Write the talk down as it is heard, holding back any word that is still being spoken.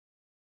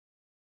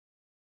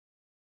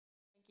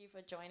you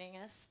for joining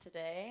us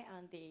today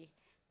on the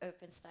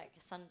OpenStack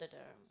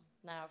Thunderdome.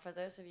 Now, for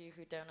those of you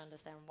who don't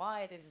understand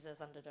why this is a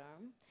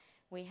Thunderdome,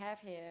 we have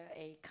here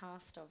a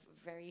cast of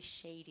very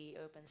shady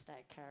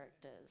OpenStack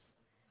characters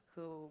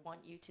who want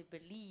you to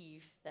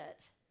believe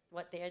that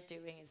what they're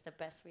doing is the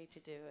best way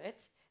to do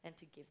it and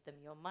to give them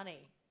your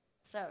money.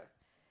 So,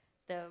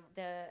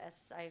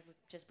 as I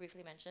just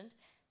briefly mentioned,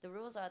 the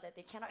rules are that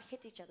they cannot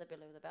hit each other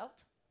below the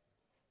belt.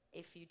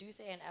 If you do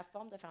say an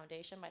F-bomb, the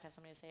foundation might have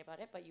something to say about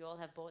it, but you all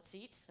have board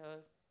seats, so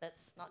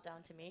that's not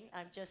down to me.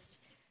 I'm just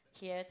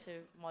here to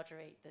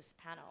moderate this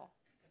panel.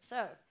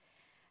 So,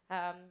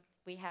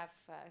 we have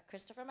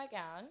Christopher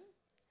McGowan,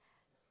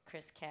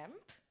 Chris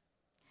Kemp,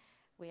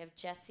 we have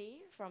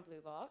Jesse from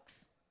Blue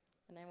Box,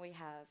 and then we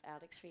have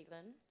Alex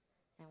Friedland,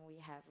 and we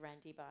have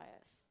Randy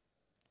Byers.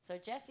 So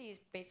Jesse is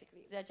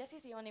basically,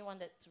 Jesse's the only one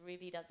that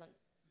really doesn't,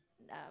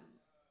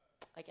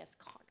 I guess,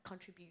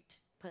 contribute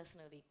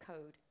personally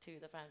code to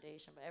the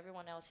foundation, but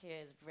everyone else here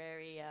is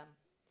very,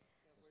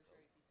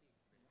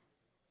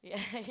 yeah,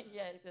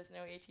 yeah, there's no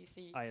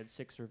ATC. I had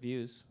 6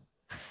 reviews.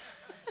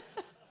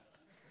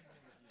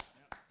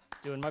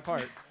 Doing my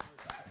part.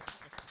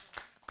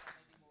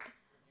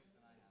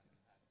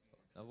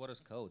 What is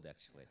code,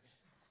 actually?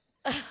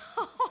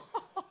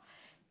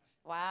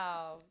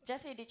 Wow.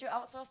 Jesse, did you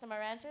outsource the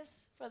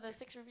Marantis for the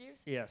 6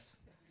 reviews? Yes.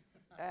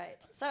 All right,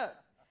 so,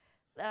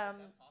 It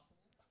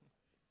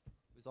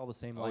was all the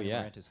same Oh, line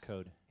yeah. of Marantis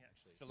code.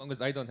 So long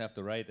as I don't have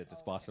to write it,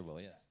 it's possible,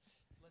 yes.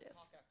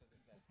 yes.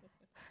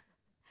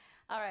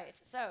 All right,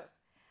 so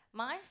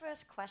my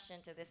first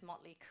question to this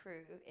motley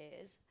crew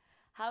is,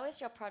 how is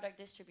your product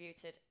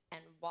distributed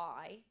and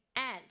why?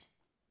 And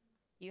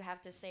you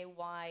have to say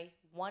why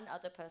one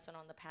other person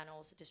on the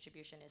panel's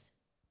distribution is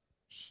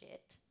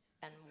shit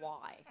and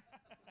why.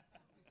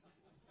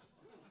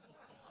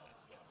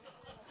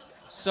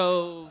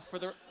 So,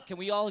 can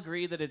we all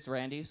agree that it's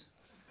Randy's?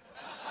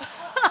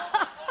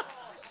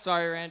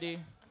 Sorry, Randy.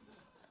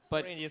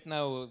 But Randy is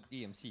now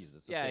EMCs,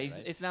 that's yeah, okay,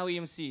 right? it's now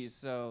EMC's,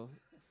 so.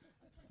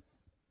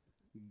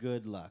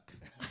 Good luck.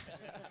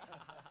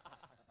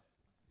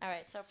 All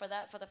right, so for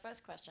the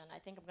first question, I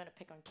think I'm going to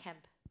pick on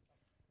Kemp.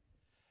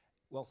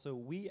 Well, so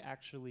we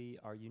actually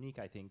are unique,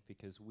 I think,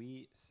 because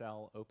we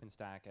sell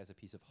OpenStack as a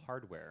piece of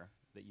hardware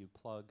that you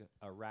plug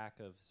a rack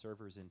of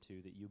servers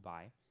into that you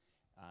buy,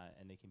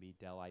 and they can be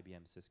Dell,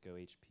 IBM, Cisco,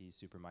 HP,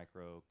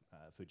 Supermicro,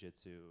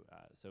 Fujitsu.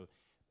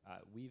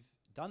 We've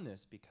done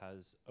this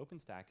because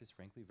OpenStack is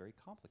frankly very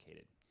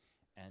complicated,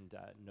 and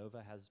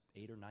Nova has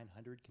 800 or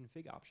 900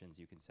 config options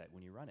you can set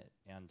when you run it.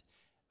 And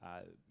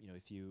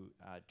if you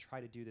try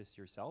to do this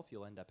yourself,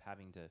 you'll end up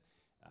having to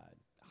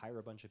hire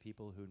a bunch of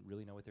people who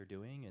really know what they're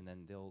doing, and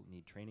then they'll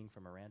need training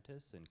from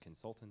Marantis and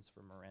consultants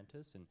from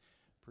Marantis, and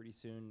pretty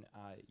soon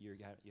you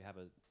have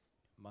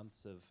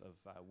months of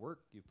work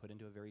you put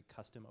into a very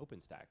custom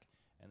OpenStack,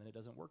 and then it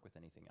doesn't work with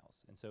anything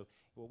else. And so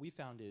what we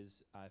found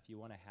is if you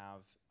want to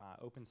have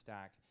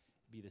OpenStack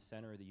be the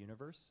center of the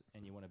universe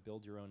and you want to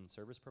build your own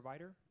service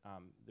provider,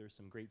 there's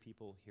some great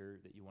people here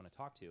that you want to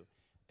talk to.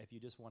 If you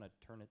just want to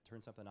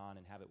turn something on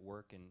and have it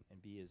work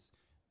and be as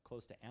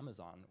close to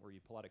Amazon, where you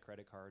pull out a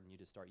credit card and you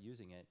just start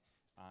using it,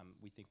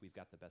 we think we've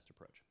got the best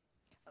approach.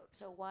 Oh,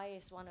 so why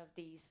is one of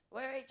these?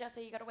 Wait,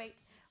 Jesse, you gotta wait.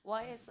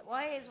 Why is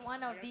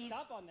one of these?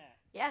 Stop on that.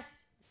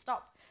 Yes,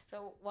 stop.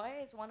 So why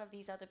is one of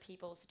these other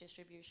people's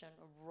distribution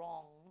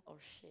wrong or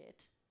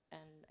shit?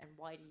 And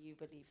why do you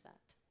believe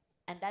that?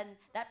 And then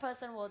that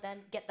person will then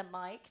get the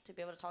mic to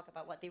be able to talk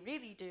about what they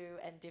really do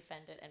and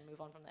defend it and move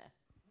on from there.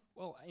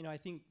 Well, I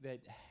think that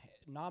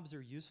knobs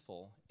are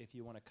useful if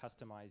you want to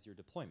customize your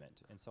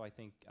deployment, and so I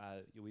think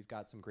we've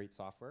got some great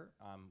software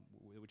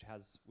which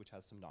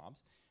has some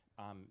knobs.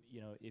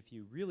 If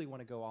you really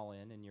want to go all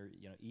in and you're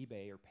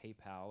eBay or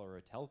PayPal or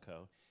a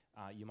telco,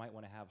 you might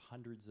want to have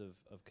hundreds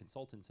of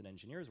consultants and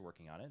engineers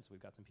working on it. So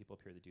we've got some people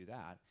up here to do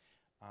that,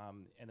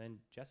 and then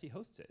Jesse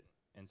hosts it.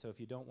 And so if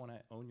you don't want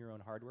to own your own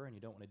hardware and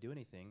you don't want to do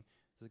anything,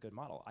 this is a good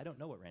model. I don't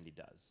know what Randy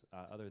does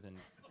other than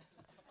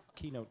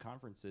keynote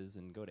conferences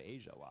and go to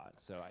Asia a lot.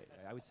 So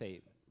I would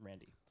say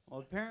Randy. Well,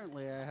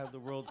 apparently I have the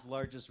world's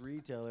largest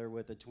retailer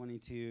with a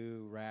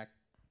 22 rack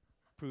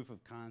proof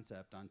of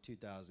concept on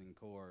 2,000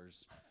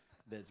 cores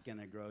that's going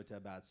to grow to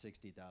about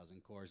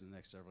 60,000 cores in the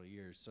next several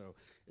years. So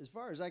as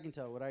far as I can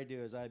tell, what I do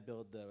is I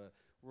build the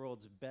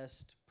world's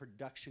best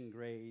production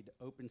grade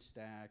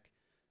OpenStack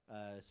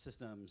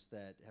systems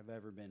that have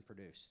ever been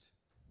produced.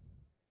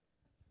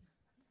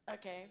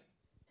 Okay,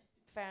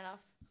 fair enough.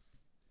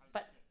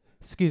 But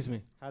Excuse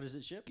me. How does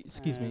it ship?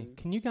 Excuse me.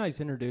 Can you guys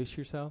introduce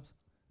yourselves?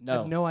 I No.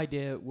 have no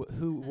idea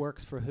who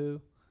works for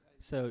who,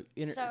 so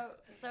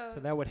so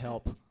that would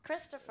help.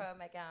 Christopher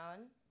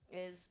McGowan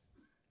is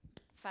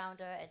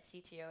founder and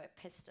CTO at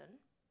Piston.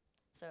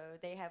 So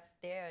they have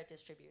their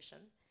distribution.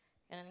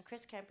 And then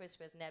Chris Kemp is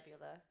with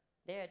Nebula,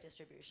 their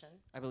distribution.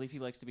 I believe he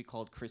likes to be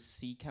called Chris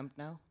C. Kemp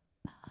now.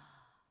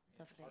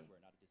 Lovely.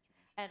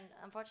 And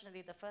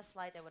unfortunately, the first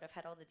slide that would have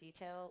had all the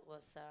detail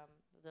was a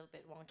little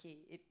bit wonky.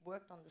 It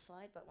worked on the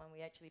slide, but when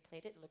we actually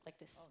played it, it looked like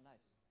this. Oh, nice.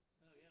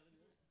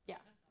 Yeah,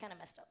 kind of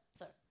messed up.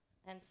 So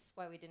hence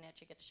why we didn't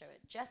actually get to show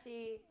it.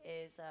 Jesse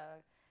is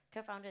a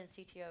co-founder and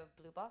CTO of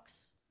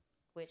Bluebox,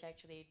 which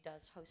actually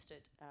does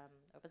hosted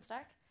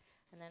OpenStack.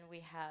 And then we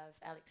have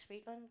Alex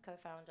Friedland,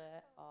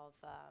 co-founder of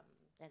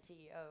and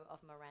CEO of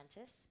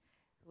Morantis,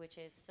 which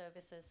is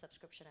services,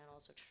 subscription, and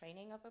also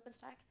training of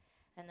OpenStack.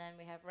 And then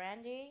we have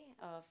Randy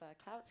of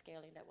cloud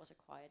scaling that was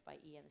acquired by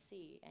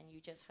EMC. And you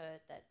just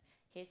heard that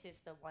his is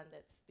the one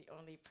that's the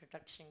only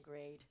production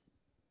grade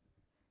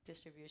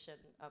distribution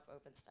of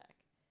OpenStack.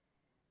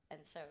 And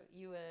so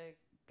you were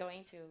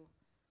going to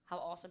how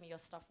awesome your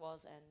stuff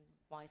was and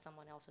why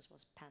someone else's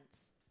was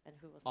pants and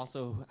who was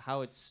Also, next.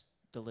 how it's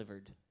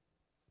delivered.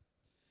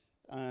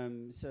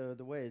 So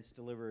the way it's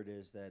delivered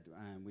is that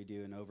we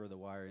do an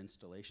over-the-wire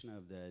installation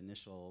of the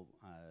initial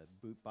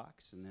boot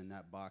box, and then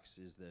that box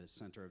is the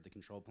center of the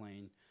control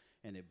plane,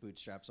 and it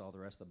bootstraps all the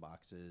rest of the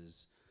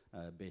boxes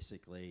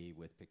basically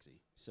with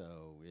Pixie.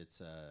 So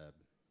it's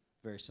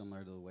very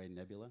similar to the way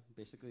Nebula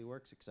basically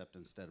works, except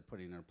instead of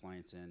putting an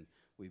appliance in,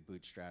 we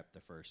bootstrap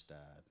the first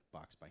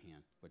box by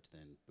hand, which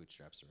then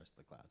bootstraps the rest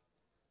of the cloud.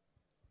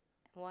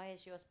 Why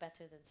is yours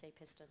better than, say,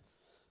 Pistons?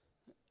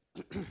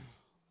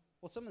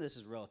 Well, some of this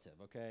is relative,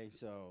 okay?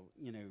 So,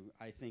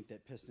 I think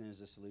that Piston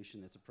is a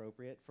solution that's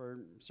appropriate for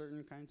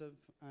certain kinds of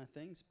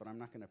things, but I'm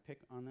not going to pick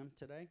on them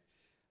today.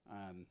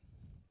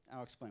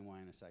 I'll explain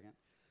why in a second.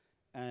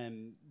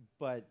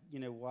 But,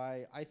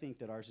 why I think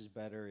that ours is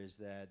better is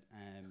that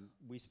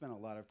we spent a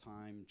lot of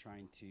time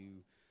trying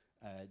to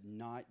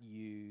not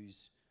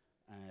use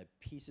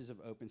pieces of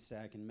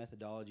OpenStack and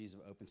methodologies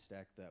of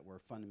OpenStack that were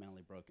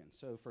fundamentally broken.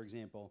 So, for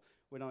example,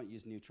 we don't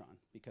use Neutron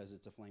because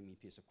it's a flaming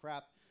piece of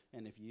crap.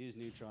 And if you use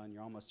Neutron,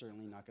 you're almost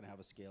certainly not going to have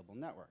a scalable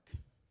network.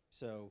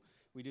 So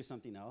we do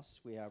something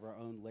else. We have our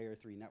own layer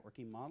 3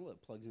 networking model.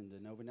 It plugs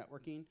into Nova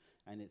networking,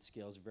 and it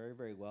scales very,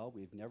 very well.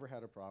 We've never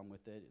had a problem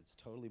with it. It's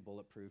totally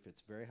bulletproof.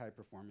 It's very high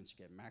performance.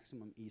 You get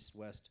maximum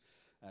east-west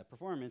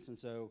performance. And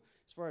so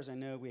as far as I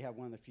know, we have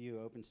one of the few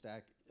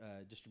OpenStack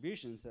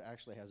distributions that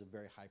actually has a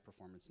very high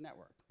performance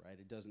network, right?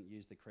 It doesn't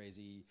use the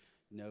crazy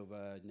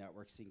Nova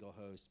network single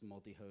host,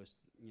 multi-host,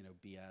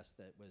 BS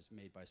that was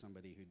made by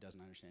somebody who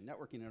doesn't understand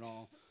networking at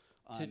all.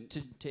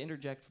 To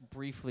interject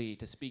briefly,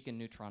 to speak in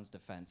Neutron's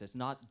defense, it's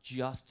not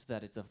just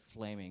that it's a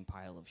flaming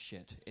pile of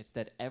shit. It's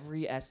that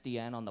every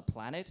SDN on the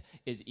planet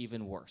is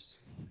even worse.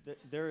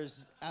 There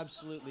is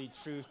absolutely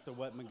truth to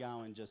what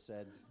McGowan just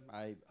said.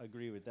 I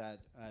agree with that.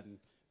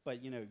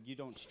 But you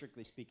don't,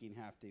 strictly speaking,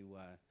 have to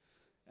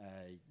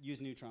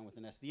use Neutron with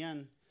an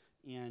SDN.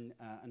 And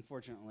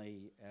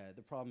unfortunately,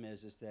 the problem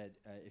is that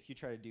if you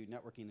try to do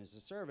networking as a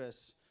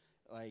service,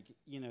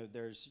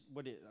 there's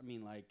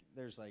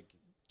there's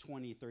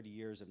 20, 30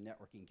 years of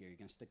networking gear. You're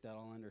going to stick that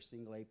all under a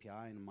single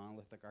API in a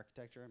monolithic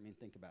architecture? I mean,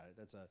 think about it.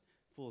 That's a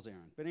fool's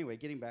errand. But anyway,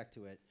 getting back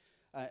to it.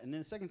 And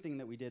then the second thing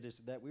that we did is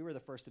that we were the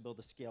first to build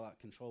a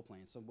scale-out control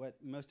plane. So what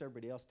most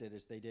everybody else did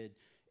is they did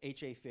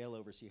HA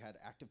failover, so you had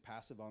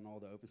active-passive on all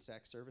the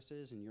OpenStack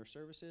services and your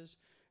services.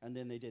 And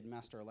then they did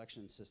master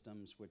election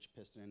systems, which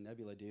Piston and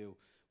Nebula do,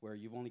 where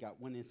you've only got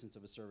one instance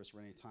of a service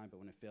running at a time, but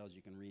when it fails,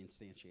 you can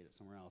reinstantiate it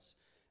somewhere else.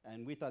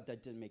 And we thought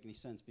that didn't make any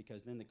sense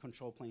because then the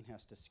control plane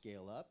has to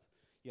scale up.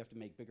 You have to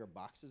make bigger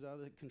boxes out of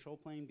the control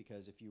plane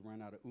because if you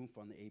run out of oomph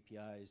on the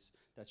APIs,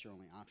 that's your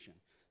only option.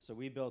 So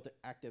we built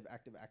active,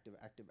 active, active,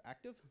 active,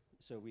 active.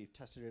 So we've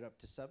tested it up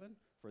to 7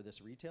 for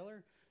this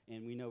retailer,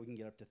 and we know we can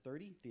get up to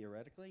 30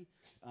 theoretically.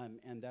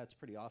 And that's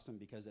pretty awesome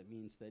because it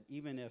means that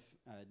even if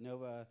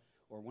Nova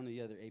or one of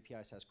the other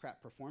APIs has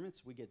crap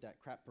performance, we get that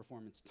crap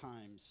performance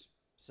times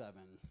 7,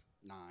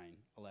 9,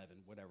 11,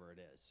 whatever it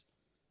is.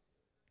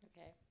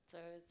 Okay, so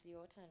it's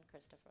your turn,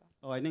 Christopher.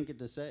 Oh, I didn't get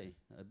to say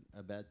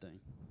a bad thing.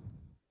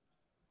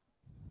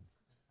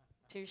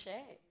 Touche.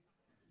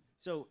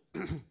 So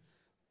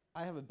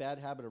I have a bad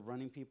habit of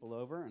running people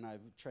over, and I've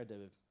tried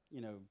to,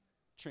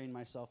 train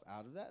myself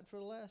out of that for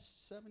the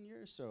last 7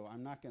 years. So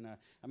I'm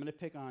gonna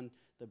pick on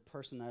the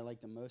person I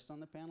like the most on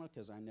the panel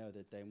because I know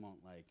that they won't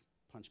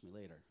punch me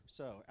later.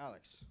 So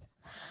Alex,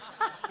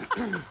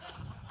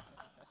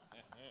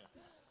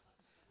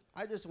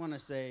 I just want to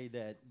say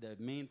that the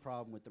main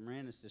problem with the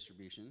Morantis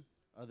distribution,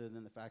 other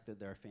than the fact that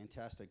they're a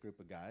fantastic group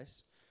of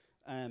guys,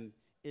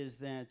 is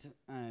that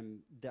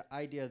the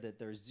idea that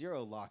there's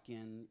zero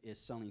lock-in is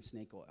selling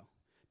snake oil.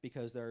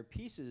 Because there are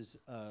pieces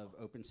of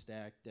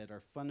OpenStack that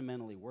are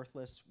fundamentally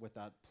worthless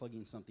without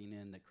plugging something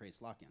in that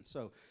creates lock-in.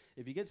 So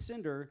if you get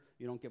Cinder,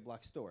 you don't get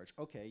block storage.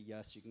 Okay,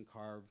 yes, you can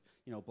carve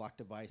block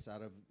device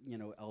out of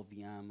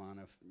LVM on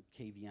a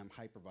KVM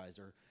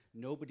hypervisor.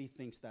 Nobody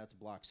thinks that's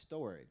block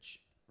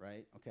storage,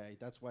 right? Okay,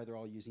 that's why they're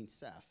all using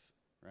Ceph,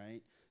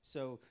 right?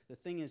 So the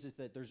thing is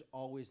that there's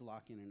always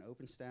lock-in in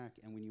OpenStack,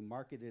 and when you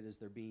market it as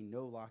there being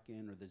no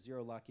lock-in or the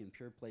zero lock-in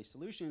pure play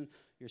solution,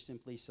 you're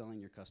simply selling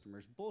your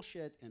customers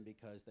bullshit, and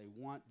because they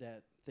want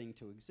that thing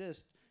to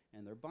exist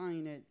and they're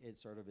buying it, it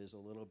sort of is a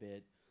little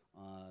bit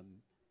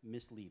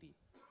misleading.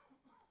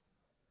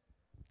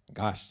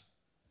 Gosh.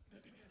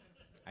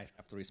 I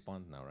have to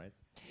respond now, right?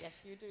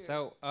 Yes, you do.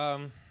 So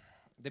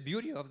the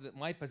beauty of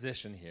my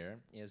position here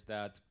is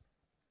that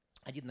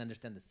I didn't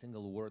understand a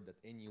single word that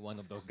any one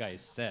of those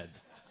guys said.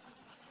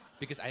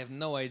 Because I have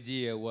no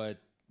idea what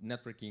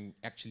networking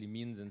actually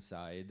means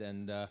inside.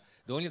 And the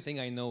only thing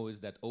I know is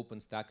that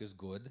OpenStack is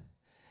good.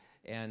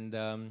 And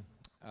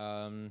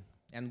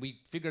we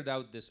figured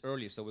out this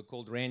early, so we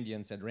called Randy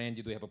and said,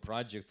 Randy, do you have a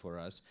project for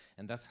us?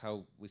 And that's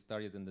how we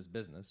started in this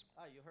business.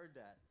 Ah, you heard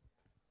that.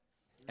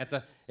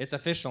 It's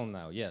official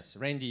now, yes.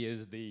 Randy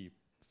is the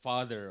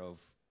father of,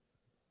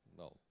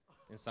 well,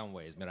 in some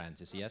ways,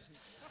 Mirantis, yes.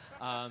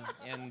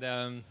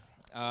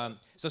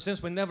 So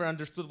since we never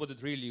understood what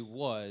it really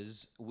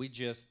was, we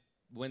just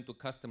went to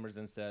customers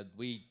and said,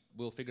 we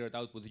will figure it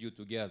out with you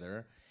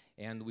together.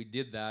 And we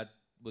did that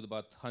with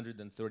about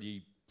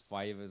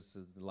 135 is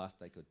the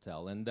last I could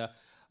tell. And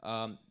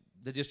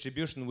the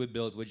distribution we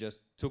built, we just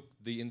took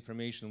the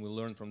information we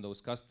learned from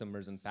those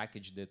customers and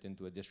packaged it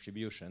into a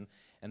distribution.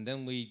 And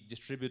then we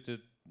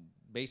distributed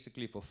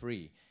basically for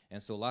free.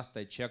 And so last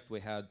I checked, we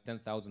had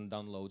 10,000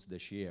 downloads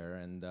this year.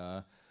 And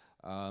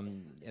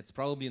it's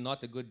probably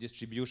not a good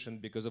distribution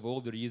because of all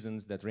the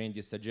reasons that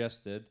Randy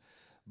suggested.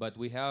 But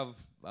we have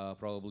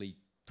probably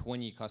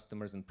 20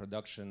 customers in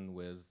production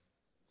with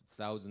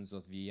thousands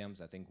of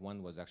VMs. I think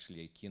one was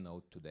actually a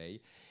keynote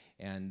today.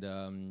 And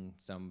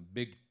some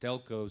big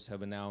telcos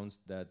have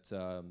announced that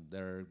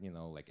they're,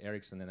 like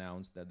Ericsson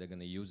announced that they're going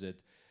to use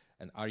it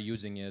and are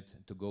using it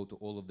to go to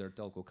all of their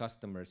telco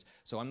customers.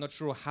 So I'm not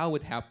sure how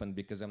it happened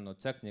because I'm not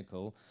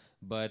technical,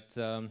 but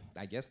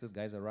I guess these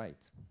guys are right.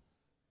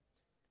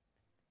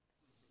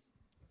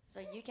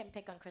 So you can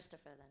pick on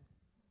Christopher then.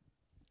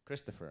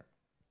 Christopher.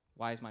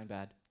 Why is mine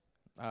bad?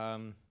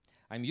 I'm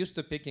used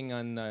to picking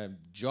on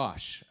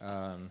Josh.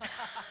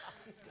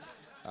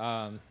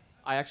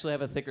 I actually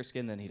have a thicker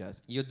skin than he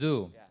does. You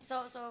do. Yeah.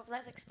 So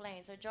let's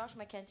explain. So Josh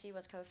McKenzie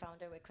was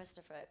co-founder with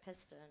Christopher at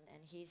Piston,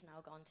 and he's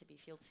now gone to be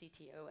field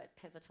CTO at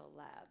Pivotal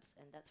Labs,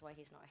 and that's why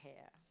he's not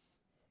here.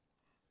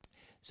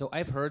 So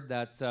I've heard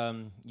that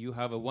you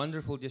have a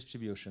wonderful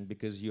distribution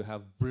because you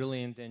have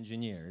brilliant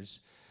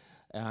engineers,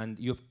 and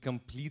you've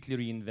completely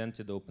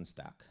reinvented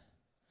OpenStack.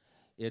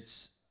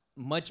 It's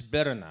much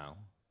better now,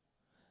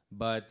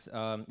 but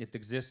it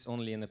exists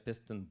only in a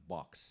Piston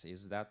box.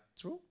 Is that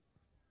true?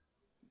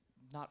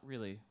 Not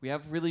really. We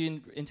have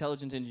really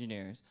intelligent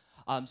engineers.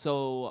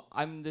 So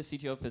I'm the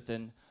CTO of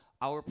Piston.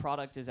 Our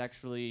product is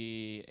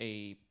actually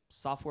a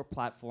software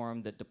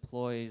platform that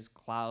deploys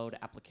cloud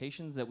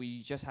applications that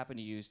we just happen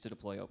to use to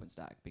deploy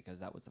OpenStack because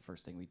that was the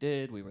first thing we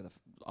did. We were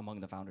among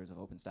the founders of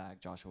OpenStack.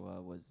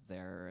 Joshua was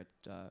there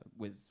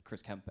with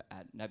Chris Kemp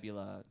at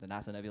Nebula, the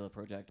NASA Nebula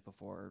project,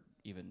 before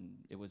even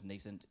it was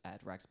nascent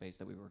at Rackspace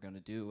that we were going to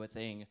do a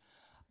thing.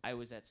 I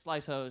was at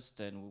SliceHost,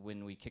 and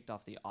when we kicked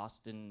off the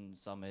Austin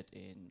Summit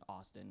in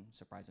Austin,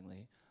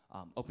 surprisingly,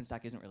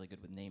 OpenStack isn't really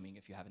good with naming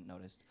if you haven't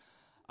noticed.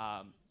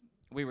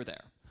 We were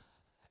there.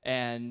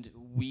 And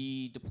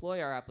we deploy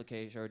our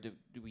application, or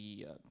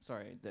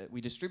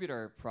we distribute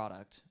our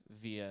product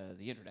via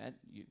the internet.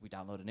 We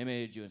download an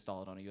image, you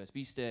install it on a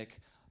USB stick,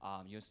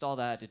 you install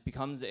that, it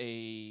becomes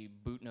a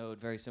boot node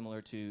very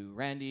similar to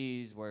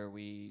Randy's, where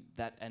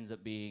that ends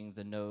up being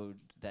the node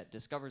that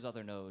discovers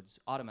other nodes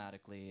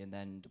automatically and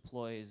then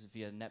deploys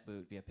via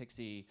NetBoot, via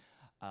Pixie,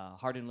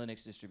 hardened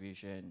Linux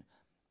distribution.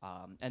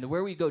 And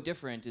where we go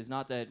different is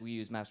not that we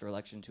use master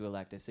election to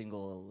elect a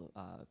single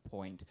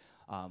point.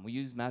 We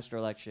use master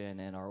election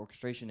and our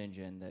orchestration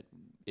engine that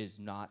is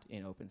not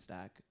in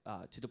OpenStack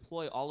to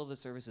deploy all of the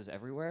services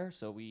everywhere.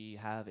 So we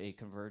have a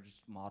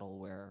converged model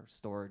where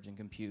storage and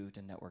compute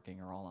and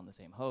networking are all on the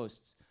same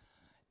hosts.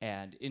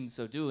 And in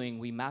so doing,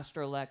 we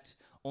master elect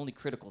only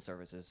critical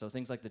services. So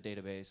things like the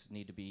database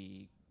need to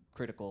be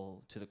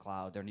critical to the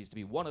cloud. There needs to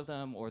be one of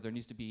them, or there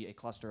needs to be a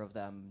cluster of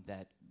them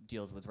that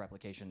deals with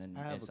replication and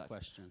I have such. a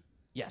question.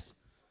 Yes.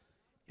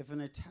 If an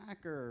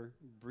attacker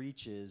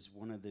breaches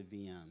one of the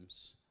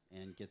VMs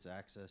and gets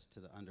access to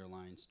the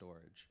underlying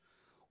storage,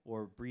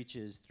 or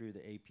breaches through the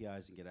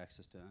APIs and get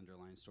access to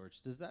underlying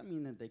storage, does that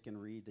mean that they can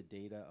read the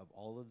data of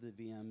all of the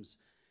VMs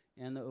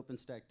and the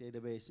OpenStack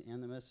database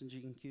and the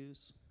messaging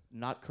queues?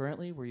 Not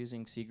currently. We're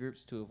using C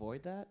groups to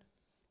avoid that.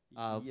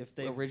 If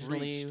they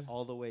originally breached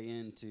all the way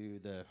into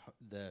the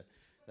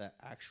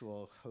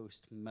actual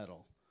host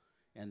metal,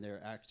 and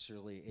they're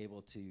actually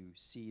able to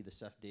see the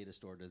Ceph data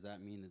store, does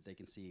that mean that they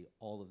can see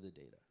all of the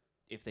data?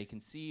 If they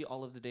can see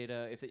all of the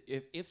data,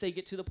 if they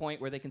get to the point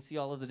where they can see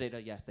all of the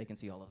data, yes, they can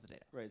see all of the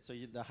data. Right, so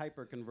the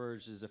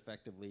hyper-converged is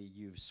effectively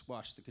you've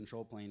squashed the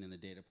control plane and the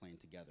data plane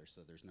together,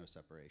 so there's no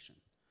separation.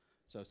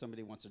 So if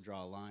somebody wants to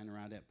draw a line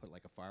around it, put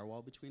like a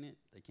firewall between it,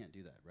 they can't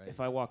do that, right? If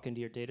I walk into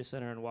your data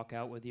center and walk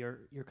out with your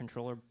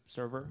controller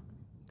server,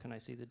 can I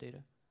see the data?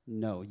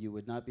 No, you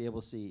would not be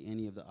able to see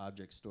any of the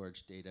object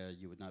storage data.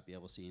 You would not be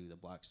able to see any of the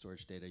block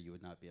storage data. You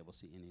would not be able to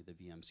see any of the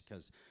VMs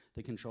because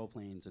the control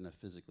plane's in a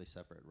physically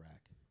separate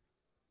rack.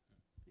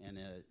 And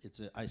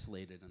it's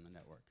isolated in the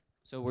network.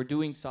 So we're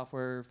doing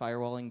software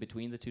firewalling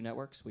between the two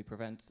networks. We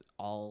prevent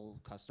all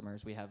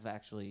customers. We have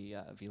actually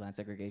VLAN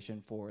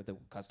segregation for the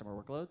customer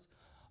workloads.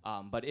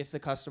 But if the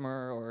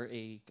customer or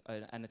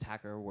an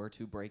attacker were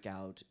to break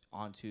out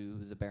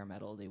onto the bare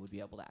metal, they would be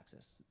able to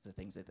access the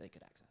things that they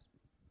could access.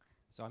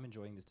 So I'm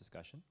enjoying this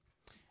discussion.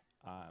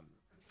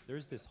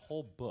 There's this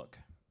whole book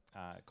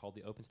called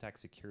the OpenStack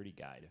Security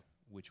Guide,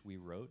 which we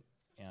wrote,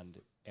 and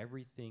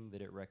everything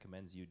that it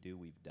recommends you do,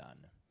 we've done,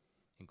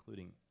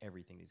 including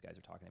everything these guys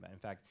are talking about. In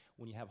fact,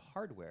 when you have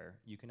hardware,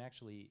 you can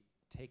actually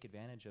take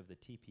advantage of the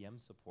TPM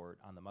support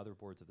on the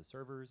motherboards of the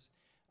servers.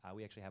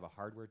 We actually have a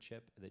hardware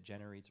chip that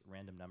generates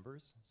random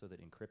numbers so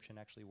that encryption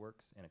actually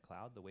works in a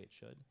cloud the way it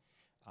should.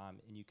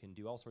 And you can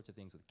do all sorts of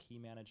things with key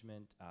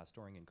management,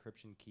 storing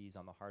encryption keys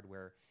on the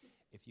hardware.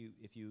 If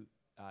you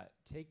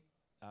take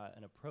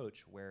an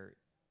approach where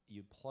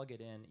you plug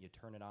it in, you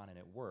turn it on, and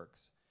it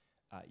works,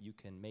 you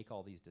can make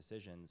all these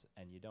decisions,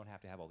 and you don't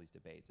have to have all these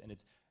debates. And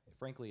it's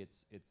frankly,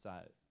 it's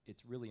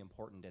really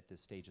important at this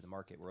stage of the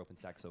market where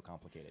OpenStack's so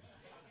complicated.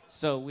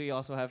 So we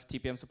also have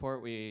TPM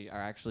support. We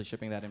are actually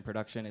shipping that in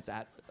production. It's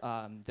at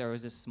there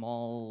was this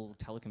small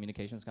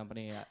telecommunications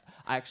company.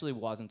 I actually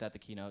wasn't at the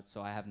keynote,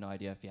 so I have no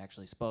idea if he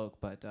actually spoke.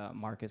 But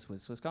Marcus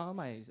with Swisscom,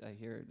 I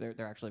hear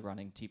they're actually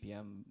running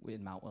TPM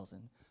in Mount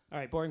Wilson. All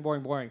right,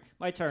 boring.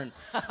 My turn.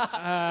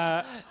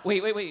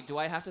 Wait. Do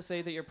I have to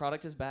say that your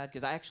product is bad?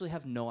 Because I actually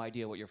have no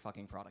idea what your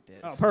fucking product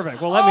is. Oh,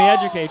 perfect. Well, let me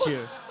educate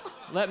you.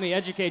 Let me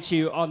educate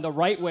you on the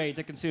right way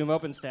to consume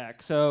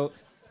OpenStack. So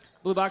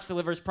Blue Box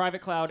delivers private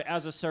cloud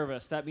as a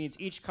service. That means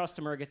each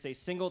customer gets a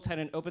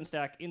single-tenant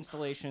OpenStack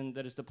installation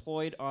that is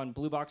deployed on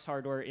Blue Box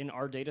hardware in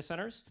our data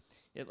centers.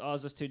 It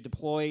allows us to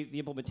deploy the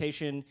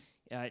implementation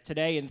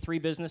today in 3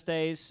 business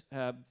days.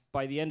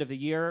 By the end of the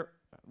year,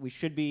 we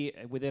should be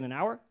within an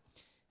hour.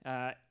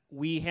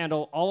 We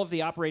handle all of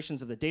the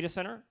operations of the data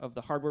center, of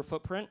the hardware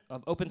footprint,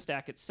 of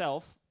OpenStack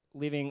itself,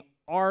 leaving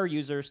our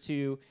users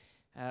to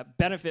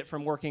benefit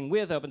from working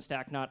with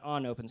OpenStack, not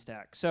on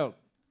OpenStack. So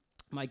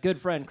my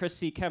good friend Chris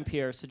C. Kemp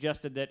here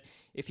suggested that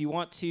if you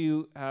want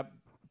to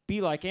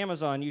be like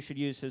Amazon, you should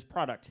use his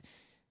product.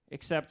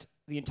 Except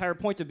the entire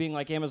point of being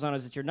like Amazon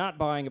is that you're not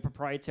buying a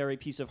proprietary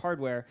piece of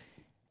hardware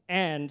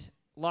and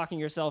locking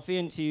yourself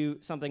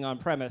into something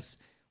on-premise.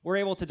 We're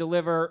able to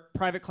deliver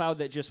private cloud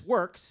that just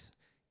works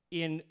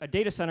in a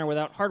data center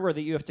without hardware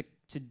that you have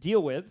to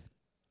deal with,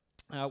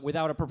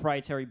 without a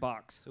proprietary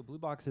box. So Blue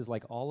Box is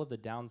like all of the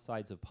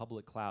downsides of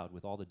public cloud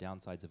with all the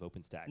downsides of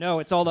OpenStack. No,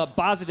 it's all the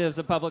positives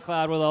of public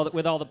cloud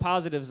with all the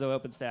positives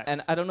of OpenStack.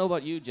 And I don't know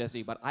about you,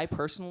 Jesse, but I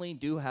personally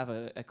do have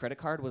a credit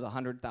card with a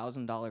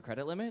 $100,000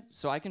 credit limit,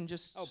 so I can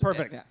just... Oh,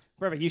 perfect. Yeah.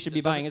 Perfect. You should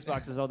be buying his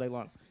boxes all day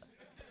long.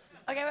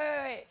 Okay,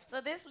 wait.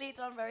 So this leads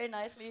on very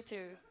nicely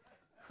to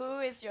who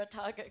is your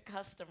target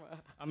customer?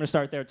 I'm going to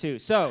start there too.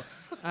 So,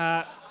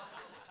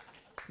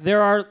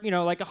 there are,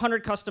 like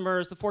 100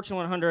 customers, the Fortune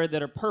 100,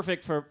 that are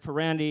perfect for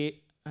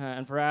Randy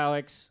and for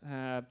Alex.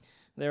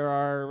 There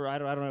are, I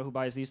don't know who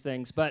buys these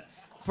things, but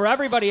for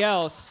everybody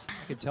else,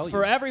 I could tell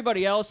for you.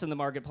 everybody else in the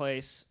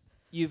marketplace,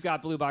 you've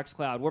got Blue Box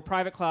Cloud. We're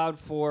private cloud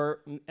for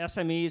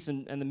SMEs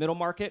and the middle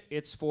market.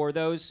 It's for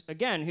those,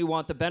 again, who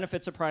want the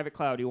benefits of private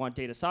cloud, who want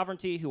data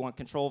sovereignty, who want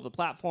control of the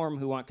platform,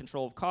 who want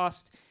control of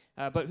cost,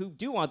 but who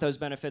do want those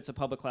benefits of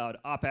public cloud: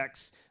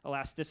 OpEx,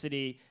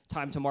 elasticity,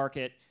 time to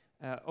market,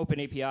 open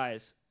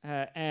APIs.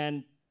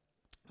 And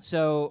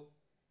so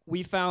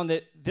we found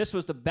that this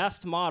was the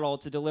best model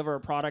to deliver a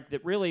product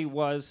that really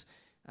was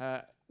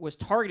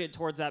targeted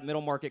towards that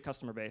middle market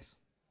customer base.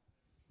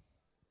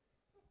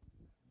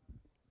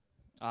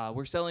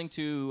 We're selling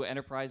to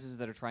enterprises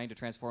that are trying to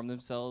transform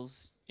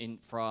themselves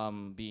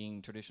from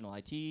being traditional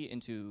IT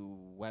into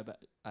web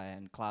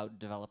and cloud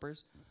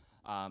developers,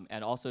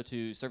 and also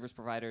to service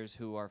providers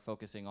who are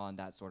focusing on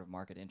that sort of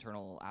market,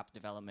 internal app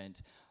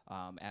development.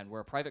 And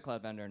we're a private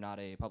cloud vendor, not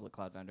a public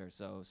cloud vendor.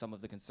 So some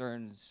of the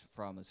concerns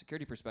from a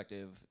security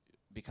perspective,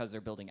 because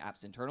they're building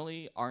apps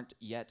internally, aren't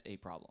yet a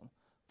problem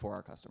for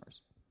our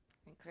customers.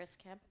 And Chris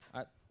Kemp?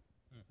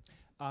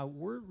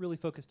 We're really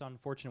focused on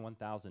Fortune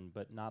 1000,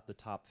 but not the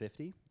top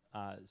 50.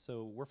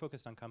 So we're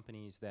focused on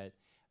companies that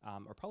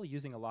are probably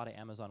using a lot of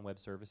Amazon Web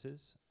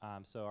Services.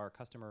 So our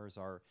customers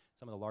are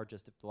some of the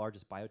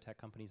largest biotech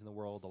companies in the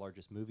world, the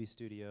largest movie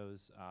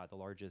studios, the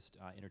largest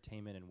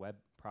entertainment and web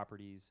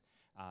properties.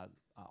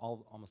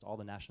 Almost all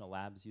the national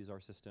labs use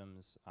our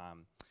systems.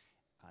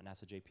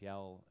 NASA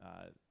JPL.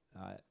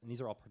 And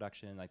these are all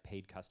production, like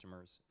paid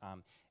customers.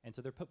 And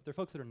so they're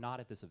folks that are not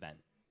at this event.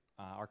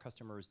 Our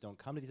customers don't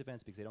come to these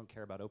events because they don't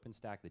care about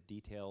OpenStack, the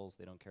details.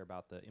 They don't care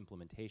about the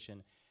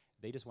implementation.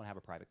 They just want to have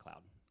a private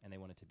cloud, and they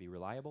want it to be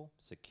reliable,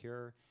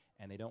 secure,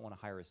 and they don't want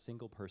to hire a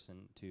single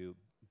person to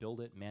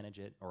build it, manage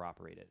it, or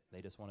operate it.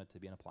 They just want it to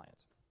be an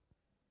appliance.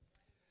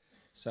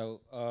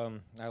 So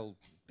I'll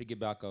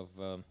piggyback of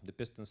the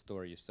Piston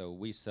story. So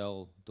we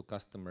sell to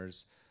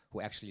customers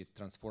who actually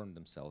transform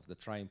themselves. The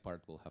trying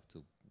part we'll have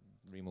to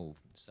remove.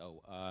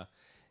 So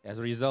as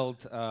a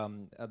result,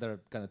 other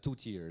kind of 2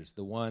 tiers.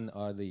 The one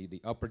are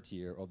the upper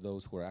tier of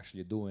those who are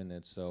actually doing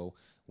it. So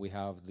we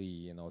have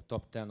the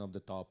top 10 of the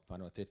top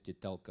 50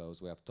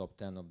 telcos. We have top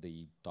 10 of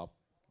the top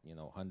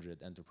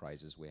 100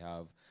 enterprises. We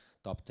have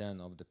top 10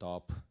 of the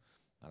top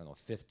I don't know,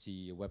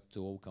 50 Web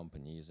 2.0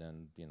 companies,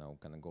 and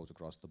kind of goes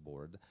across the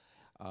board.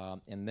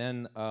 And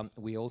then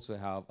we also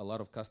have a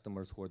lot of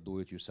customers who are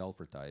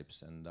do-it-yourselfer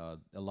types, and a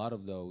lot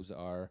of those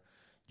are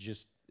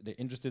just, they're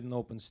interested in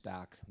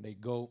OpenStack. They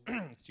go,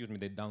 excuse me,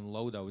 they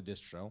download our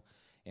distro,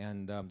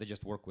 and they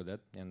just work with it,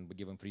 and we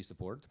give them free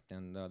support,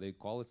 and they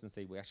call us and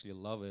say, we actually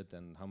love it,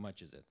 and how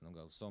much is it? And I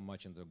go, so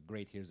much, and they're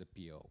great, here's a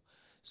PO.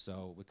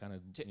 So we kind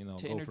of,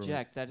 To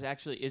interject, that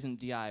actually isn't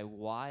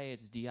DIY,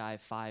 it's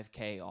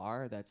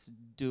DI5KR. That's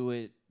do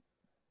it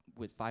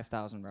with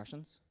 5,000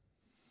 Russians.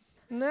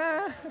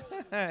 Nah,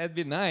 it'd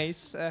be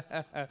nice.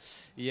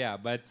 Yeah,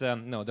 but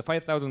no, the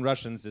 5,000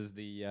 Russians is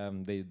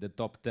the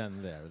top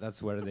 10 there.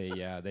 That's where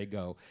they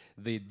go.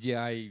 The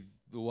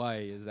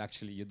DIY is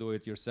actually you do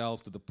it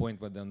yourself to the point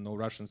where then no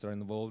Russians are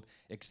involved,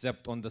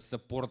 except on the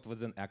support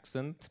with an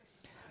accent.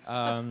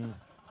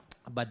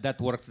 But that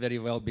works very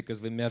well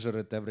because we measure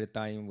it every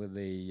time with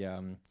the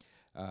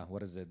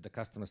what is it, the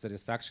customer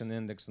satisfaction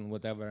index and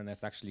whatever, and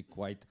it's actually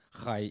quite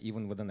high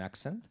even with an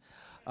accent.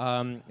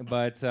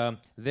 But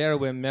there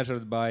we're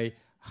measured by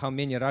how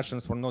many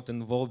Russians were not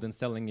involved in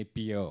selling a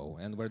PO,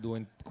 and we're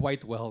doing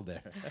quite well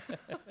there.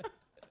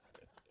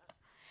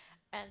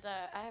 And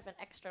I have an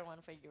extra one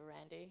for you,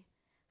 Randy.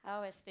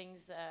 How are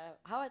things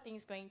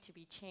going to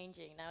be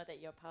changing now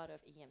that you're part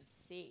of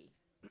EMC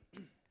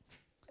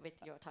with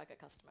your target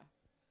customer?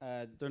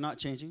 They're not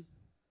changing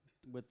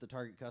with the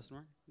target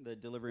customer. The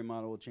delivery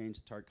model will change.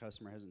 The target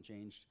customer hasn't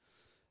changed.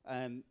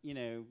 How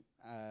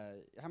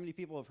many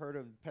people have heard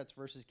of pets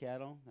versus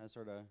cattle? That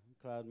sort of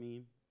cloud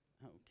meme.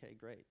 Okay,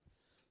 great.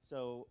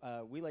 So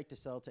we like to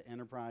sell to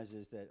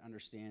enterprises that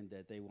understand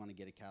that they want to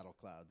get a cattle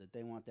cloud, that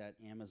they want that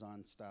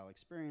Amazon-style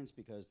experience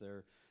because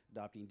they're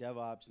adopting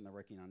DevOps and they're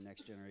working on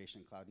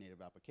next-generation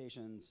cloud-native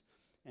applications.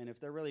 And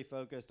if they're really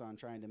focused on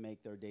trying to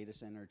make their data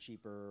center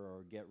cheaper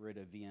or get rid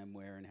of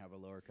VMware and have a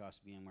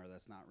lower-cost VMware,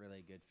 that's not really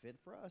a good fit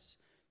for us.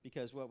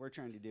 Because what we're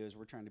trying to do is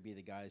we're trying to be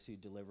the guys who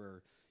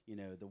deliver,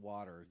 the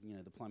water,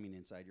 the plumbing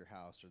inside your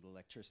house or the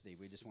electricity.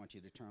 We just want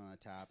you to turn on a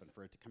tap and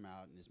for it to come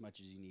out, and as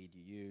much as you need,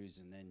 you use,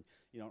 and then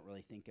you don't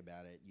really think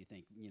about it. You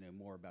think,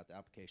 more about the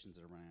applications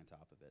that are running on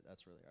top of it.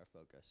 That's really our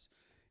focus.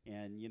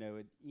 And,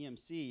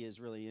 EMC is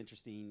really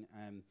interesting.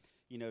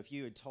 If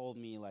you had told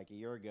me like a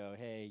year ago,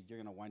 hey, you're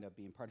going to wind up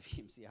being part of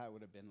EMC, I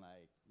would have been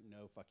like,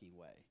 no fucking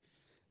way.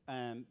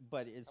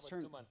 But it's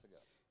turned 2 months ago.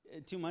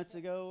 2 months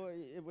ago,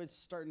 it was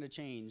starting to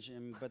change,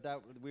 but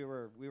that we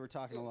were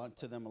talking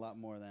to them a lot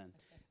more then.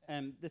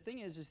 And the thing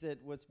is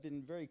that what's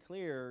been very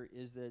clear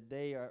is that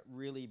they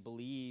really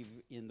believe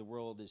in the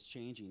world is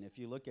changing. If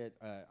you look at,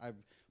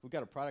 we've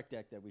got a product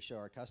deck that we show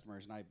our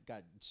customers, and I've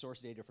got source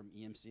data from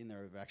EMC in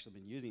there we've actually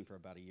been using for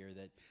about a year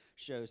that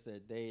shows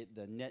that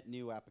the net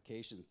new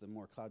applications, the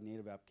more cloud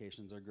native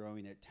applications, are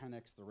growing at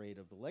 10x the rate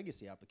of the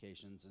legacy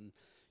applications. And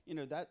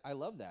that I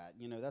love that.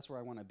 That's where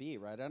I want to be,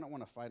 right? I don't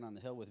want to fight on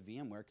the hill with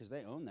VMware because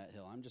they own that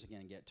hill. I'm just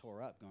going to get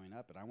tore up going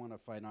up, and I want to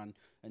fight on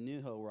a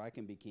new hill where I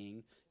can be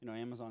king.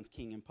 Amazon's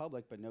king in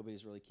public, but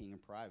nobody's really king in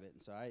private.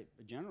 And so I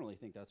generally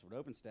think that's what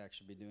OpenStack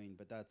should be doing,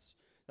 but that's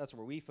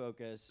where we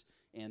focus,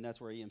 and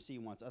that's where EMC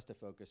wants us to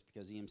focus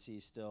because EMC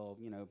is still,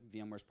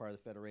 VMware's part of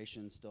the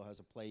federation, still has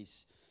a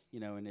place,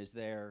 and is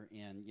there,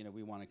 and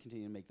we want to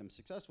continue to make them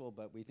successful,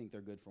 but we think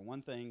they're good for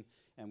one thing,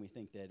 and we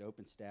think that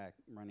OpenStack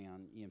running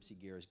on EMC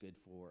gear is good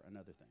for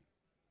another thing.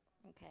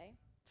 Okay,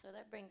 so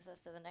that brings us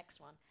to the next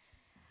one.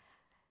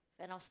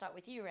 Then I'll start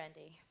with you,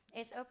 Randy.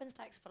 Is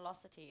OpenStack's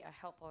velocity a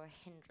help or a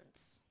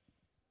hindrance?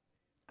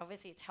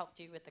 Obviously, it's helped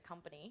you with the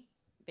company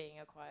being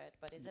acquired,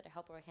 but is it a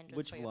help or a hindrance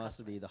Which for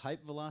velocity, your the customers?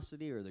 hype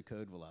velocity or the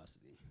code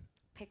velocity?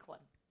 Pick one.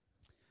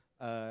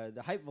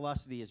 The hype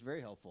velocity is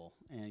very helpful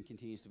and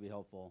continues to be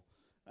helpful.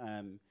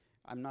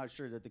 I'm not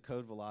sure that the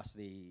code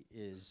velocity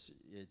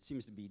it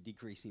seems to be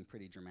decreasing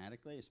pretty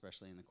dramatically,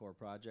 especially in the core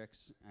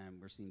projects.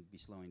 We're seeming to be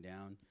slowing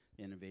down,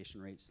 the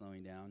innovation rate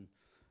slowing down.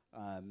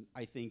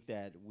 I think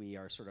that we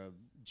are sort of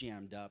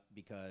jammed up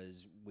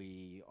because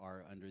we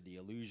are under the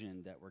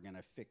illusion that we're going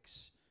to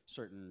fix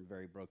certain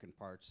very broken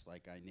parts,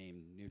 like I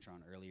named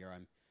Neutron earlier.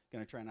 I'm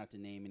going to try not to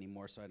name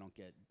anymore so I don't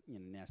get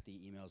nasty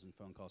emails and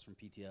phone calls from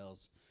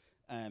PTLs.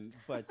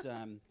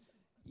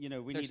 We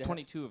There's need to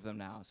 22 of them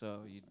now,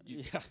 so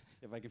yeah,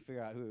 if I can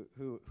figure out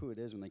who it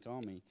is when they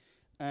call me.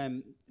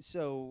 I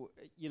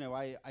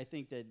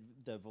think that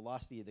the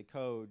velocity of the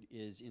code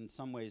is, in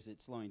some ways,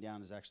 it's slowing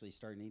down, is actually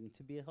starting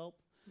to be a help.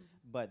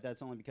 But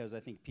that's only because I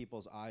think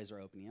people's eyes are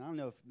opening. I don't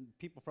know if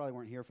people probably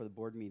weren't here for the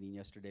board meeting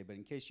yesterday, but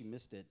in case you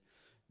missed it,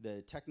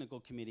 the technical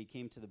committee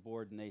came to the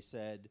board and they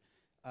said,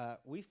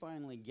 we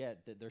finally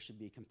get that there should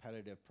be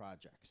competitive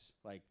projects.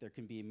 Like there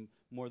can be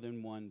more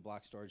than one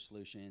block storage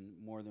solution,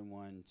 more than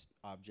one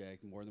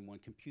object, more than one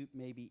compute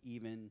maybe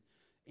even,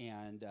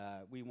 and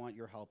we want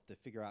your help to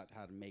figure out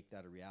how to make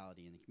that a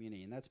reality in the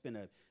community. And that's been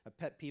a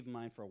pet peeve of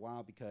mine for a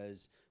while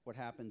because what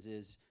happens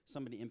is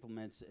somebody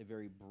implements a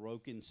very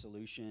broken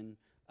solution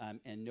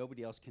and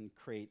nobody else can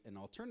create an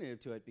alternative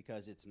to it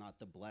because it's not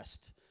the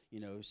blessed,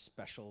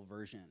 special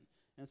version.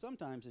 And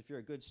sometimes if you're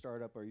a good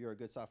startup or you're a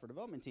good software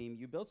development team,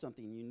 you build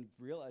something and you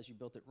realize you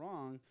built it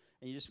wrong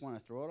and you just want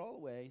to throw it all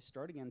away,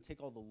 start again,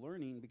 take all the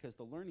learning because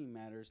the learning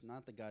matters,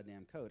 not the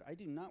goddamn code. I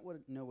do not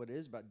know what it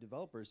is about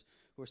developers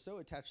who are so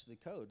attached to the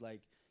code.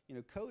 Like, you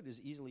know, code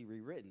is easily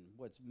rewritten.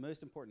 What's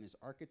most important is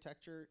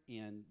architecture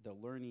and the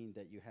learning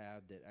that you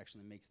have that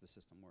actually makes the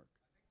system work.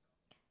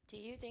 Do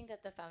you think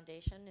that the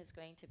foundation is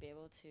going to be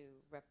able to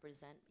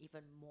represent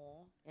even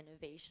more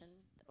innovation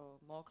or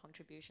more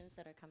contributions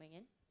that are coming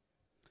in?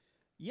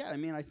 Yeah, I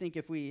mean, I think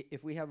if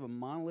we have a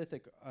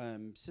monolithic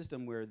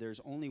system where there's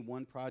only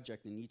one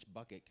project in each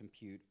bucket,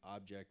 compute,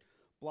 object,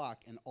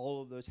 block, and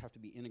all of those have to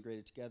be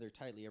integrated together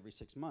tightly every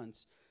 6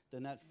 months,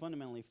 then that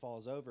fundamentally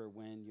falls over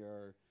when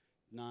you're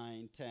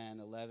 9,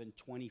 10, 11,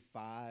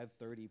 25,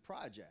 30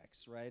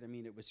 projects, right? I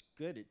mean, it was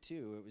good at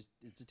 2.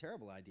 It's a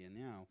terrible idea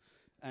now.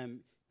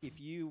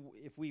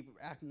 If we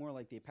act more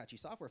like the Apache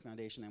Software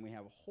Foundation and we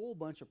have a whole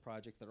bunch of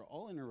projects that are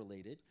all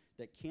interrelated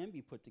that can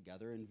be put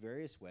together in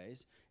various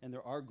ways, and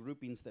there are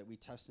groupings that we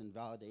test and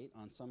validate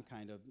on some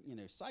kind of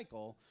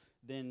cycle,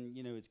 then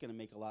it's going to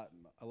make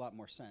a lot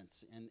more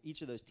sense. And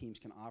each of those teams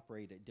can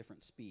operate at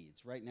different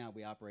speeds. Right now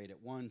we operate at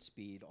one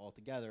speed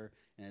altogether,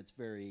 and it's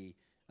very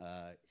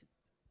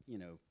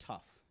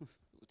tough.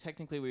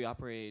 Technically, we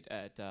operate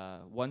at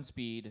one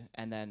speed,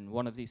 and then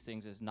one of these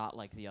things is not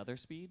like the other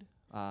speed.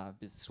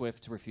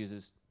 Swift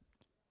refuses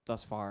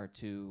thus far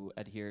to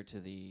adhere to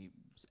the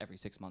every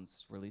 6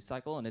 months release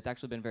cycle, and it's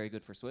actually been very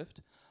good for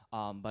Swift.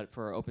 But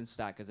for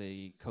OpenStack as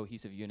a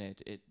cohesive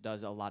unit, it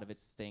does a lot of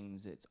its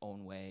things its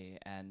own way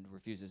and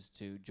refuses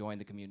to join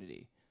the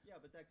community. Yeah,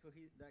 but that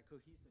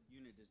cohesive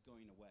unit is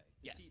going away.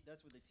 Yes.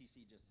 That's what the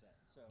TC just said.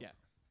 So Yeah.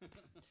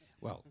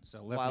 Well,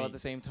 so While at the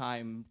same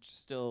time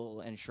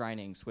still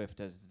enshrining Swift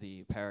as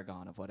the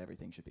paragon of what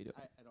everything should be doing.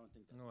 I don't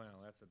think that's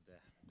Well, that's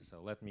so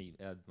let me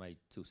add my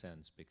 2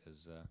 cents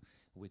because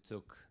we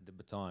took the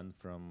baton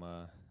from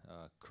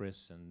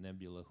Chris and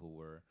Nebula, who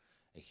were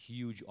a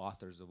huge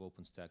authors of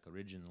OpenStack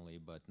originally,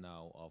 but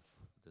now of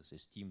this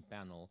esteemed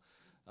panel.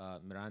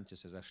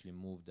 Mirantis has actually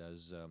moved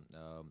as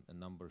a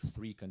number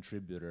 3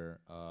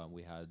 contributor.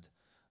 We had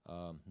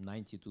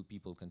 92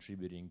 people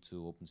contributing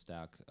to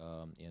OpenStack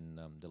in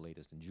the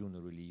latest in June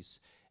release.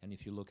 And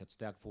if you look at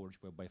StackForge,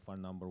 we're by far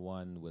number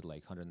 1 with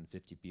like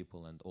 150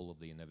 people and all of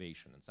the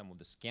innovation. And some of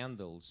the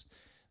scandals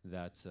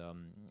that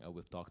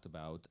we've talked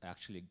about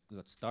actually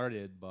got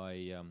started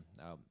by,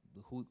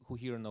 who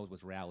here knows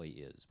what Rally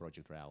is,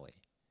 Project Rally?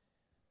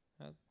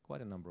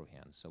 Quite a number of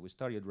hands. So we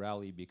started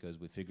Rally because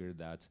we figured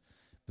that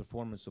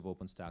performance of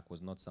OpenStack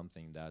was not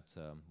something that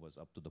was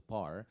up to the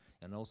par,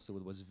 and also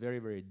it was very,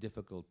 very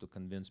difficult to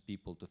convince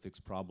people to fix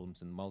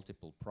problems in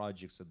multiple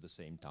projects at the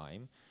same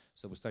time.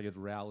 So we started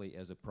Rally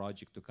as a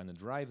project to kind of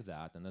drive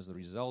that, and as a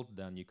result,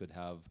 then you could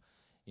have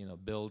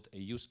build a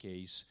use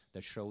case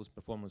that shows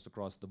performance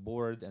across the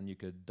board, and you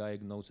could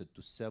diagnose it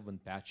to 7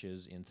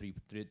 patches in three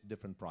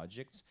different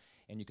projects,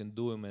 and you can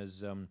do them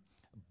as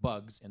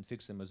bugs and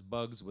fix them as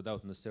bugs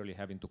without necessarily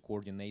having to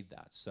coordinate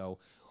that. So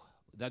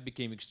that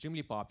became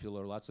extremely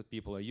popular. Lots of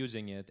people are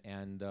using it,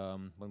 and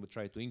when we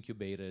tried to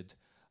incubate it,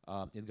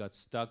 it got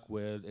stuck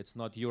with, it's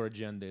not your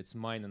agenda, it's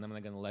mine, and I'm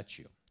not going to let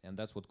you. And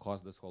that's what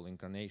caused this whole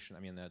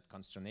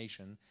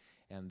consternation,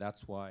 and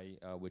that's why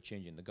we're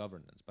changing the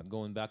governance. But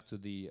going back to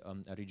the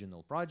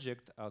original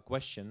project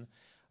question,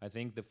 I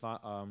think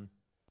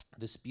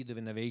the speed of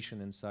innovation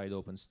inside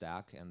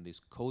OpenStack and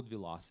this code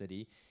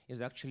velocity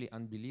is actually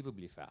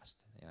unbelievably fast.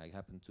 I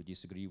happen to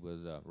disagree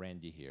with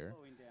Randy here.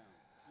 slowing down.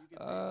 You could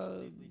say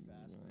it's unbelievably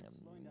fast, but it's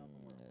slowing down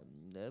for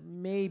what?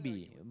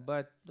 Maybe,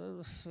 but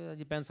it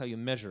depends how you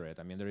measure it.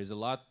 I mean, there is a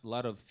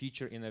lot of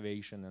feature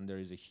innovation, and there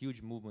is a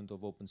huge movement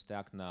of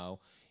OpenStack now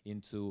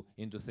into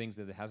things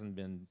that it hasn't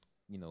been,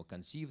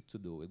 conceived to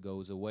do. It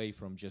goes away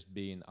from just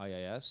being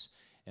IIS,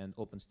 and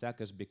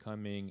OpenStack is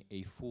becoming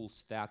a full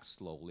stack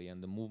slowly,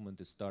 and the movement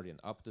is starting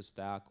up the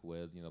stack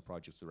with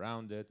projects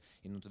around it,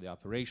 into the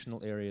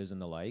operational areas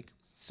and the like.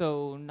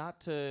 So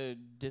not to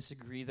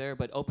disagree there,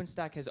 but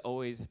OpenStack has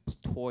always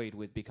toyed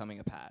with becoming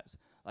a PaaS.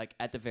 Like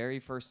at the very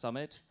first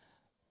summit,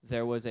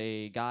 there was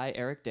a guy,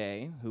 Eric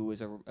Day, who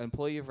was an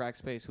employee of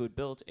Rackspace who had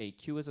built a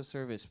queue as a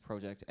service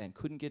project and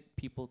couldn't get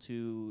people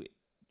to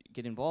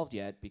get involved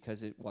yet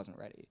because it wasn't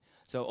ready.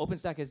 So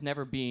OpenStack has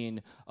never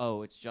been,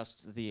 it's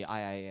just the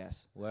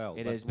IIS. Well,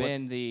 it has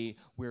been we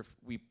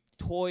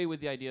toy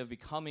with the idea of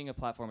becoming a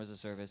platform as a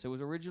service. It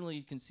was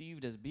originally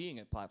conceived as being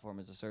a platform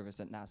as a service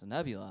at NASA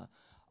Nebula,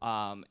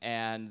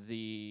 and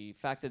the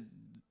fact that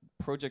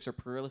projects are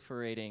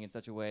proliferating in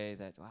such a way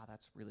that, wow,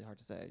 that's really hard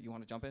to say. You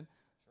want to jump in?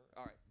 Sure.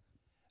 All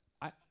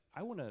right.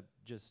 I want to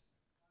just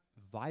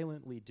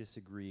violently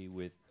disagree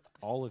with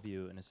all of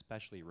you, and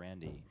especially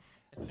Randy.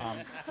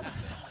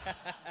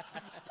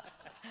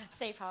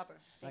 Safe harbor.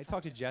 I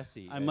talked to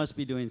Jesse. I must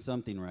be doing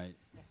something right.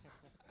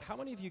 How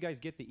many of you guys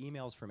get the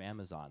emails from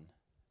Amazon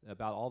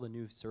about all the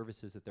new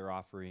services that they're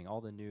offering,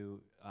 all the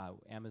new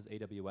Amazon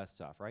AWS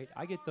stuff, right?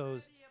 I get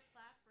those.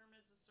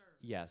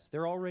 Yes,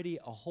 they're already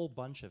a whole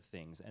bunch of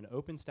things, and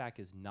OpenStack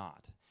is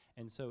not.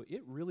 And so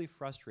it really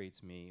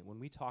frustrates me when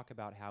we talk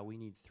about how we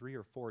need 3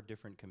 or 4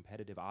 different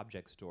competitive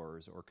object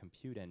stores or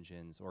compute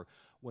engines, or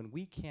when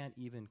we can't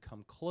even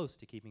come close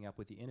to keeping up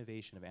with the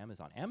innovation of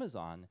Amazon.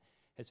 Amazon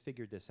has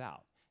figured this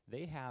out.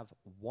 They have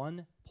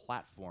one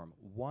platform,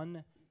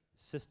 one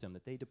system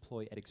that they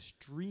deploy at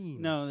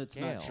extreme No, that's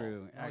scale. not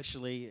true. No,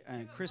 Actually,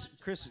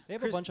 They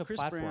have a bunch of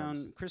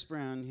platforms. Chris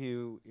Brown,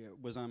 who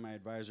was on my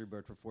advisory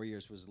board for 4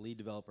 years, was lead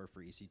developer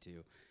for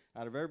EC2.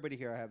 Out of everybody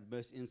here, I have the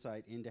most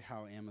insight into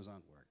how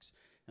Amazon works.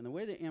 And the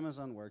way that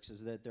Amazon works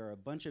is that there are a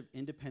bunch of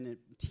independent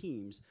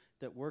teams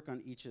that work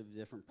on each of the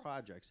different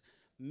projects.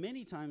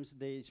 Many times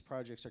these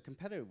projects are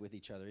competitive with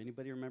each other.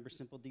 Anybody remember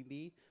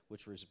SimpleDB,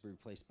 which was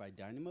replaced by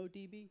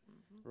DynamoDB,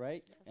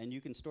 right? Yes. And you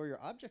can store your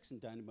objects in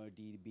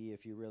DynamoDB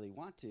if you really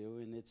want to,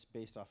 and it's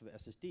based off of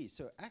SSDs.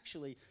 So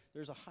actually,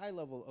 there's a high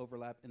level of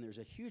overlap, and there's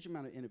a huge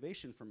amount of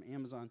innovation from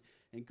Amazon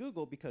and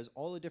Google because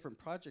all the different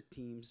project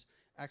teams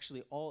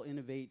actually all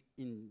innovate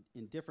in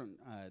different,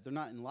 they're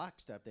not in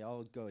lockstep, they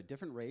all go at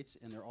different rates,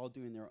 and they're all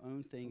doing their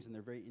own things, and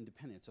they're very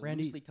independent. It's a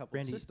loosely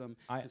coupled system,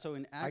 and so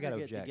in I gotta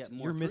aggregate, they object. get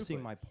more You're missing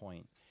throughput. my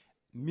point.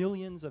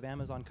 Millions of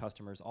Amazon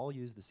customers all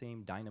use the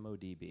same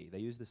DynamoDB. They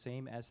use the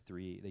same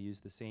S3. They use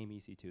the same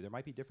EC2. There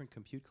might be different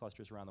compute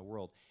clusters around the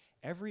world.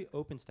 Every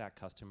OpenStack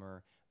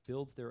customer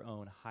builds their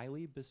own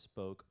highly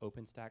bespoke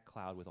OpenStack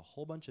cloud with a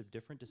whole bunch of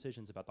different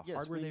decisions about the Yes,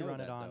 hardware we they know run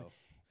that, it on. though.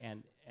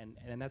 And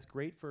that's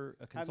great for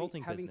a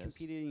consulting having business.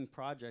 competing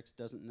projects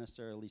doesn't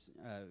necessarily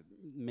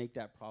make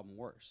that problem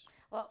worse.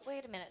 Well,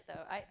 wait a minute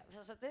though.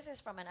 So this is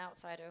from an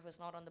outsider who's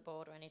not on the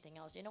board or anything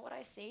else. Do you know what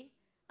I see?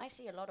 I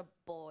see a lot of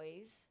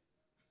boys,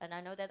 and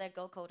I know that they're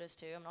Go coders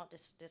too. I'm not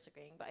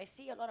disagreeing, but I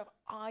see a lot of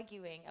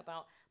arguing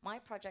about my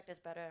project is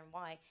better and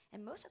why.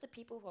 And most of the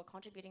people who are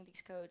contributing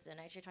these codes and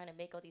actually trying to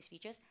make all these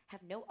features have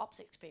no ops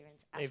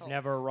experience at They've all.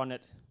 never run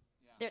it.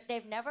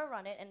 They've never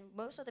run it, and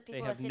most of the people They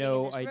who are have sitting no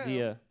in this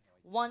idea. room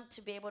want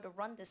to be able to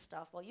run this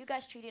stuff. Well, you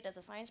guys treat it as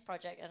a science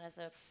project and as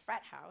a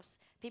frat house.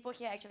 People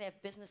here actually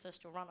have businesses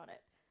to run on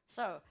it.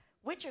 So,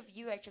 which of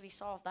you actually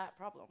solved that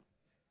problem?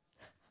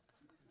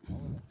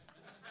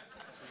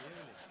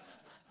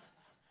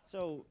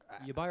 So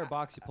You buy our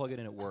box, you plug it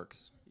in, it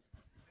works.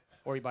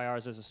 Or you buy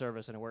ours as a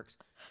service and it works.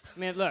 I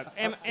mean, look,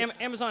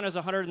 Amazon has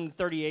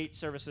 138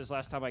 services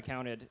last time I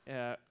counted.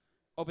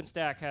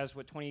 OpenStack has,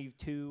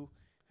 22?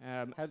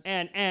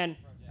 And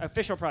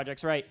official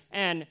projects, right?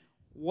 And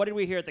what did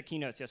we hear at the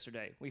keynotes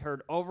yesterday? We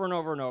heard over and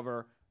over and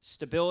over,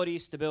 stability,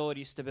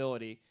 stability,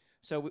 stability.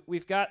 So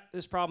we've got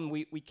this problem.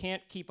 We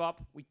can't keep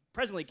up. We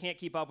presently can't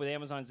keep up with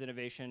Amazon's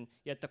innovation,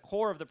 yet the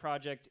core of the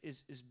project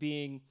is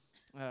being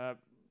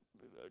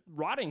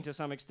rotting to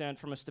some extent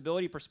from a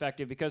stability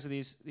perspective because of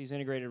these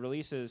integrated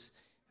releases.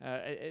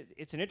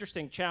 It's an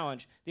interesting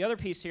challenge. The other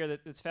piece here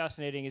that's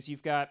fascinating is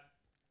you've got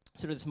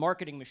sort of this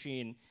marketing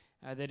machine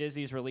that is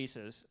these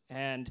releases.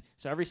 And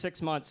so every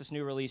 6 months, this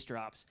new release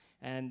drops.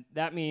 And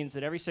that means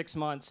that every 6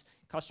 months,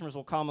 customers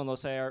will come and they'll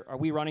say, are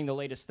we running the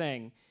latest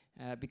thing?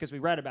 Because we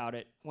read about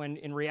it, when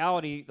in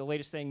reality, the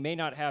latest thing may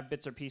not have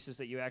bits or pieces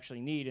that you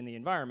actually need in the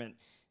environment.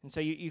 And so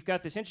you've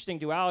got this interesting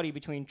duality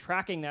between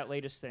tracking that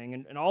latest thing,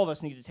 and all of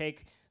us need to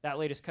take that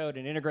latest code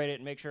and integrate it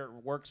and make sure it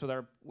works with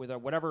our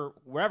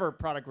whatever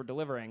product we're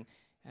delivering.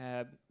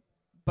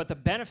 But the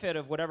benefit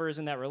of whatever is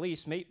in that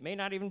release may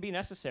not even be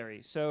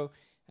necessary. So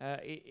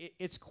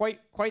it's quite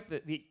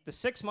the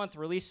 6-month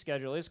release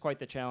schedule is quite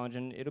the challenge,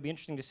 and it'll be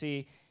interesting to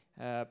see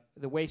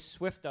the way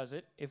Swift does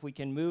it. If we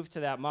can move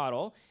to that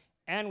model,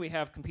 and we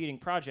have competing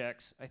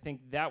projects, I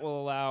think that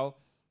will allow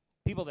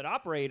people that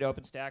operate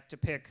OpenStack to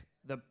pick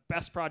the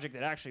best project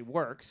that actually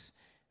works,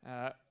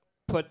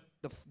 put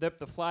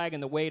the flag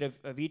and the weight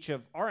of each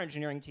of our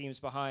engineering teams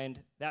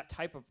behind that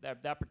type of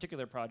that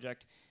particular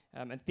project,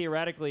 and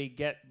theoretically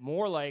get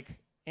more like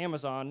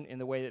Amazon in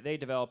the way that they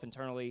develop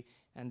internally,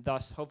 and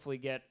thus hopefully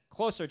get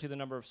closer to the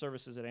number of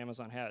services that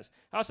Amazon has.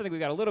 I also think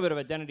we've got a little bit of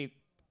identity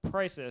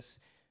crisis.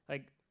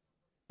 Like,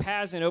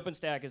 PaaS in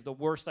OpenStack is the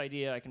worst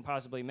idea I can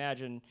possibly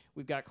imagine.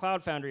 We've got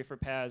Cloud Foundry for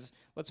PaaS.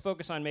 Let's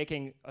focus on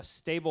making a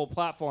stable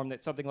platform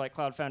that something like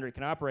Cloud Foundry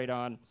can operate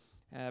on.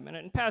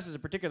 And PaaS is a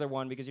particular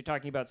one because you're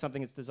talking about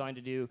something that's designed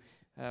to do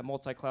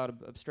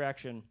multi-cloud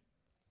abstraction.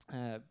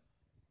 And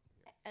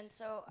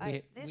so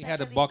we had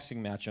a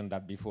boxing match on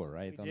that before,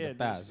 right? We on did.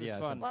 the PaaS, It was yes.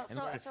 fun. And, Well,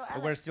 and so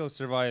we're Alex, still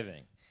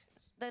surviving.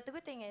 the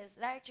good thing is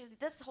that actually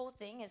this whole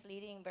thing is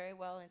leading very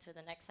well into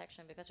the next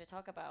section, because we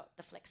talk about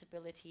the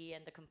flexibility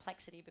and the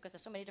complexity, because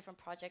there's so many different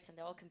projects and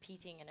they're all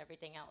competing and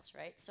everything else,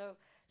 right? So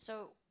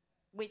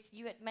with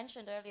you had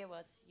mentioned earlier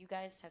was you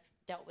guys have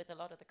dealt with a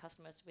lot of the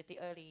customers with the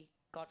early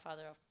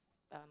godfather of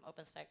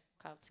OpenStack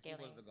cloud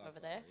scaling over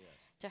there,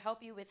 to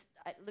help you with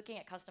looking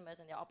at customers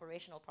and their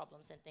operational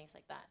problems and things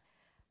like that.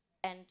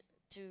 And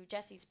to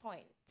Jesse's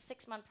point,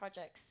 6-month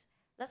projects.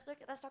 Let's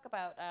talk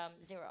about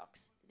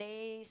Xerox.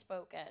 They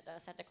spoke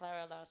at Santa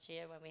Clara last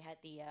year when we had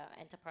the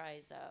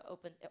enterprise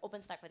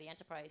OpenStack for the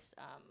enterprise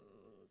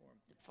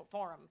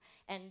forum,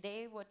 and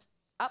they would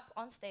up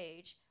on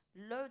stage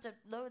loads of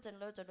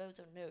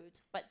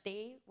nodes, but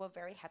they were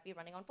very happy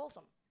running on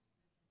Folsom.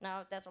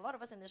 Now, there's a lot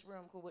of us in this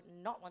room who would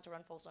not want to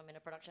run Folsom in a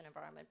production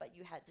environment, but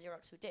you had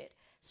Xerox who did.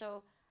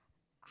 So,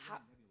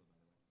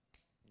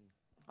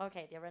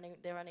 okay, they're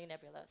running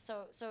Nebula.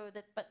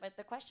 But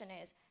the question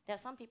is, there are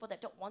some people that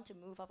don't want to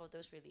move off of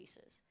those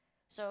releases.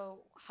 So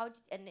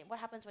and what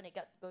happens when it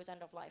goes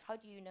end of life? How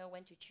do you know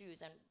when to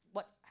choose, and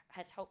what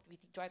has helped with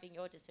driving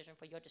your decision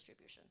for your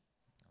distribution?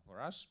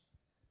 For us,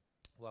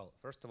 well,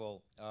 first of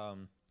all,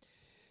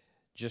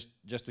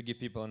 just to give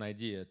people an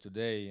idea,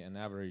 today an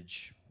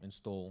average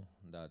install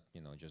that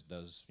just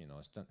does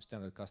a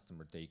standard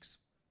customer takes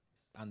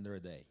under a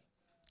day.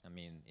 I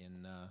mean,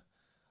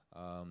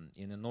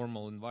 in a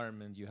normal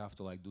environment, you have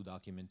to like do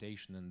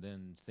documentation and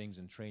then things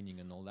and training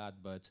and all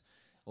that. But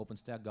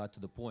OpenStack got to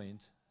the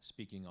point.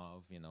 Speaking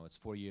of, it's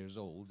 4 years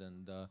old,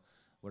 and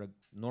where a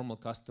normal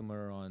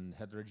customer on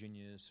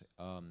heterogeneous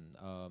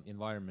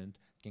environment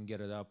can get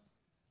it up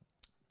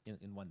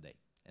in 1 day,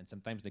 and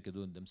sometimes they could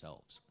do it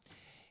themselves.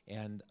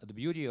 And the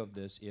beauty of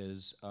this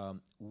is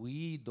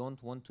we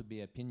don't want to be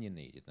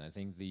opinionated. And I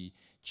think the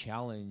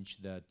challenge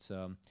that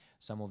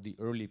some of the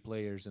early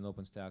players in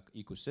OpenStack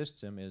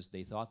ecosystem is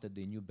they thought that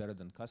they knew better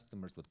than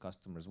customers what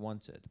customers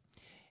wanted.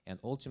 And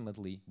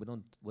ultimately, we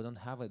don't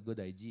have a good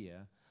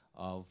idea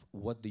of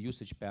what the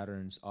usage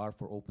patterns are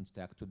for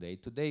OpenStack today.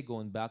 Today,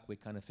 going back, we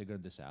kind of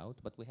figured this out,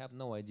 but we have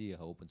no idea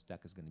how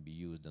OpenStack is going to be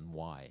used and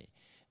why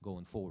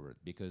going forward,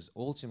 because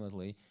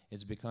ultimately,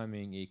 it's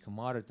becoming a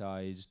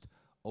commoditized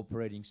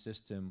operating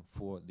system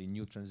for the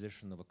new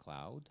transition of a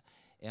cloud,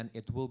 and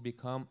it will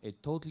become a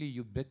totally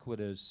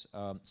ubiquitous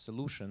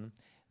solution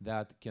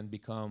that can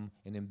become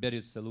an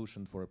embedded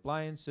solution for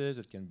appliances.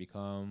 It can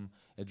become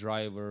a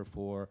driver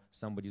for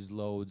somebody's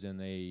loads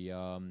in a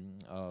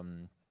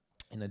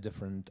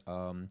different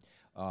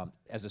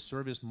as a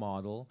service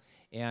model,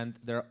 and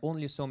there are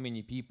only so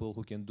many people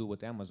who can do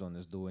what Amazon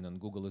is doing and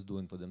Google is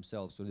doing for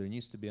themselves, so there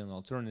needs to be an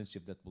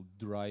alternative that will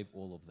drive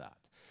all of that.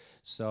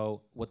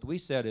 So what we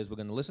said is we're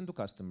going to listen to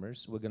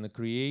customers, we're going to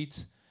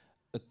create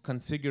a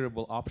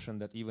configurable option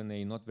that even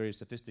a not very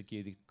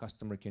sophisticated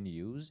customer can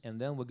use, and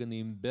then we're going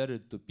to embed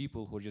it to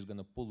people who are just going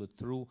to pull it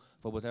through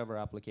for whatever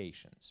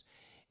applications.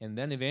 And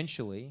then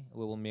eventually,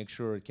 we will make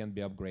sure it can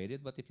be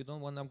upgraded, but if you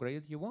don't want to upgrade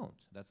it, you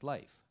won't. That's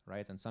life,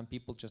 right? And some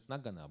people just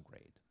not gonna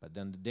upgrade. But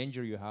then the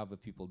danger you have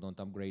if people don't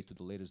upgrade to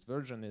the latest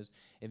version is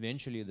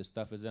eventually the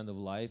stuff is end of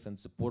life and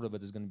support of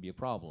it is gonna be a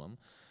problem.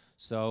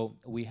 So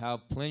we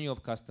have plenty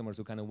of customers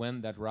who kind of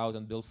went that route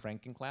and built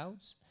Franken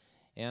clouds,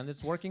 and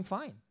it's working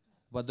fine.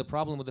 But the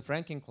problem with the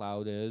Franken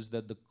cloud is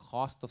that the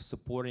cost of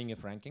supporting a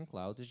Franken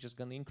cloud is just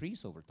going to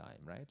increase over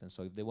time, right? And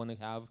so if they want to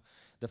have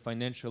the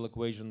financial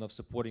equation of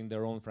supporting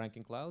their own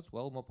Franken clouds,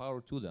 well, more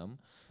power to them.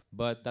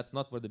 But that's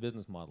not where the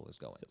business model is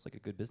going. Sounds like a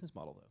good business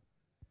model, though.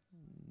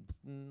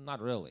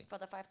 Not really. For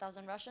the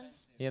 5,000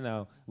 Russians?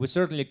 We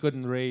certainly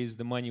couldn't raise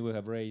the money we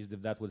have raised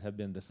if that would have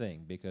been the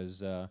thing, because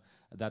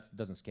that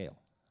doesn't scale.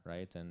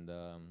 Right, and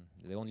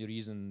the only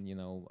reason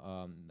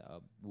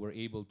we're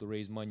able to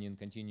raise money and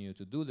continue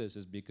to do this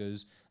is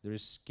because there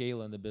is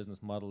scale in the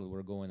business model that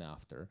we're going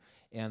after,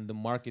 and the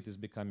market is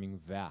becoming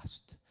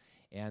vast.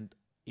 And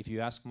if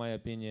you ask my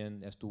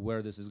opinion as to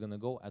where this is going to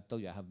go, I tell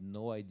you I have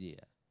no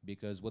idea,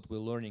 because what we're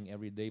learning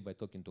every day by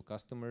talking to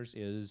customers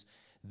is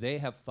they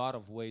have thought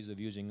of ways of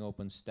using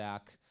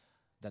OpenStack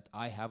that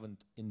I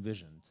haven't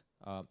envisioned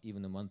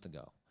even a month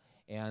ago.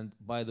 And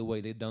by the way,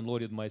 they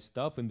downloaded my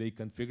stuff and they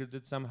configured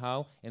it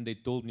somehow, and they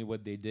told me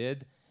what they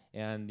did.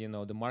 And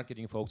the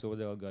marketing folks over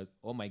there go,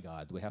 "Oh my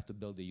God, we have to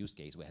build a use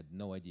case. We had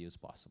no idea it's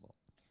possible."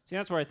 See,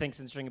 that's what I think is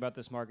interesting about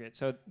this market.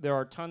 So there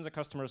are tons of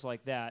customers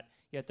like that,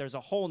 yet there's a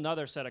whole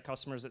nother set of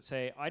customers that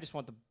say, "I just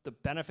want the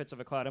benefits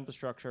of a cloud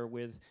infrastructure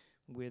with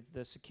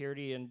the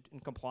security and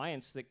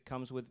compliance that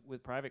comes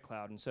with private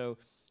cloud." And so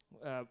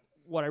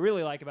what I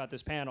really like about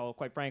this panel,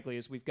 quite frankly,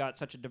 is we've got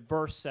such a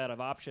diverse set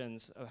of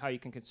options of how you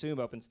can consume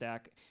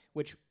OpenStack,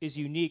 which is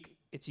unique.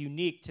 It's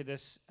unique to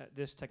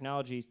this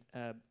technology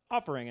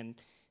offering, and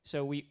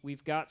so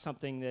we've got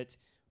something that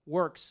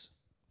works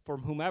for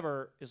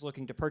whomever is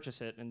looking to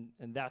purchase it, and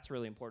that's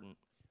really important.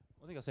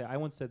 One thing I'll say, I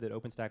once said that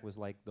OpenStack was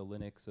like the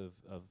Linux of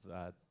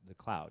the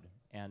cloud,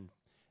 and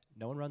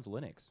no one runs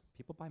Linux.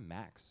 People buy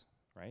Macs,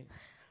 right?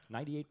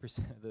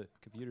 98% of the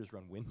computers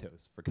run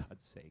Windows, for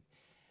God's sake.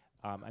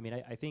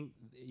 I think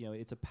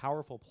it's a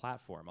powerful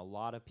platform. A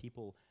lot of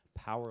people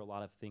power a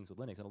lot of things with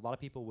Linux, and a lot of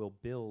people will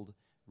build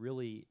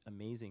really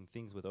amazing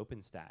things with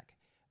OpenStack.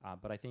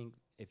 But I think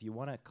if you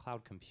want a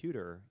cloud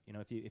computer,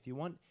 if you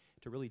want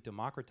to really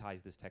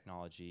democratize this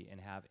technology and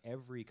have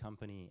every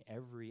company,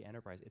 every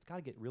enterprise, it's got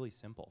to get really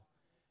simple.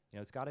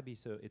 It's got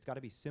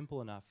to be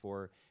simple enough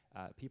for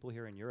people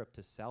here in Europe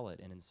to sell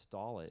it and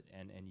install it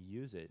and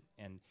use it.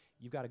 And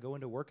you've got to go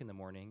into work in the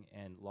morning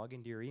and log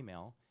into your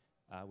email,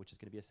 which is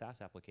going to be a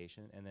SaaS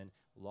application, and then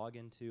log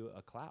into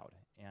a cloud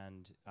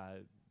and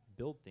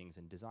build things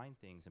and design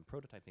things and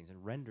prototype things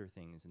and render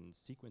things and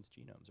sequence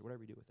genomes or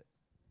whatever you do with it.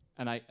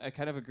 And I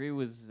kind of agree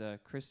with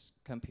Chris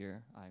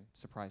Kempier. I'm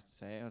surprised to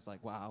say. I was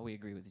like, wow, we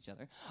agree with each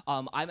other.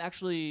 I'm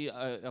actually,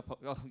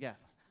 yeah.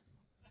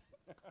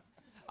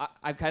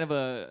 I kind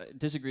of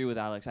disagree with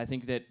Alex. I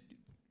think that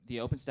the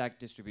OpenStack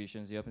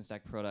distributions, the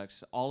OpenStack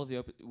products, all of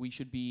the we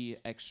should be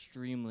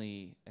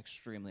extremely,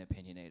 extremely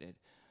opinionated.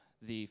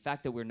 The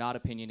fact that we're not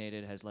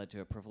opinionated has led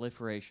to a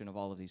proliferation of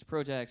all of these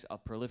projects, a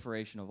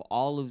proliferation of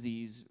all of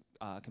these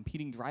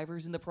competing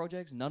drivers in the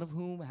projects, none of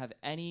whom have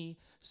any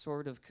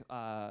sort of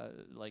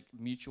like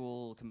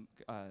mutual.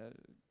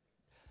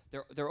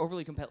 They're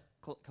overly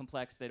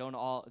complex. They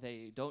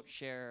don't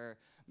share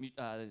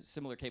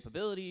similar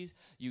capabilities.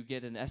 You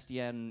get an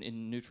SDN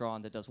in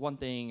Neutron that does one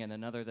thing and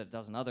another that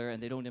does another,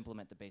 and they don't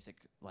implement the basic,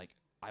 like,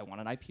 I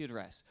want an IP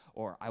address,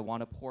 or I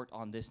want a port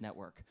on this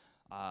network.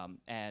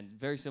 And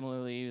very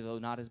similarly, though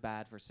not as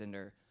bad for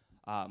Cinder,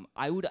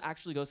 I would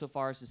actually go so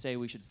far as to say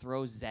we should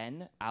throw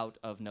Zen out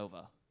of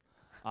Nova,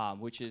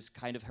 which is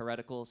kind of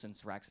heretical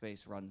since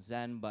Rackspace runs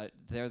Zen, but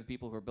they're the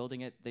people who are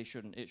building it. It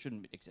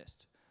shouldn't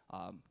exist.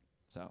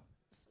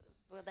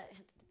 Well,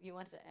 you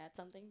wanted to add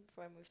something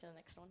before I move to the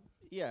next one?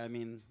 Yeah, I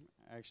mean,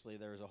 actually,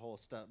 there was a whole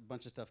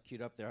bunch of stuff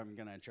queued up there. I'm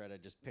going to try to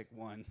just pick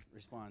one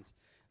response.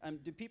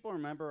 Do people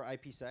remember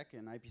IPsec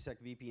and IPsec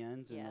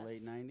VPNs in the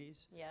late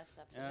 90s? Yes,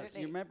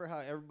 absolutely. You remember how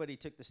everybody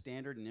took the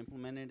standard and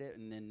implemented it,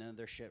 and then none of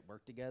their shit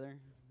worked together?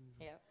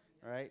 Yeah.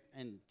 Right?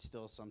 And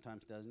still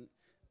sometimes doesn't.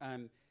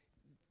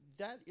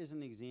 That is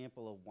an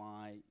example of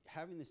why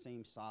having the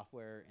same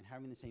software and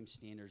having the same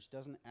standards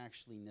doesn't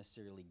actually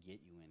necessarily get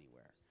you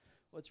anywhere.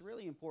 What's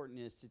really important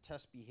is to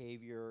test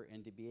behavior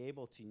and to be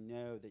able to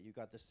know that you've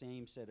got the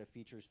same set of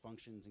features,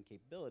 functions, and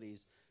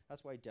capabilities.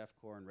 That's why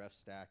DEFcore and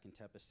RefStack and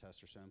Tempest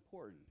Test are so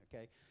important,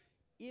 okay?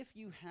 If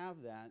you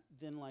have that,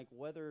 then like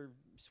whether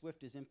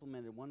Swift is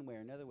implemented one way or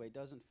another way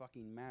doesn't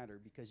fucking matter,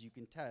 because you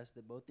can test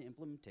that both the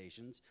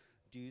implementations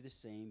do the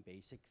same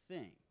basic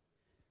thing,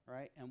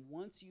 right? And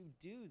once you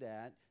do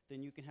that,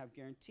 then you can have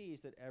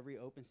guarantees that every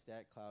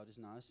OpenStack cloud is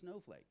not a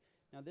snowflake.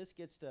 Now this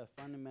gets to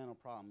a fundamental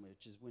problem,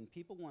 which is when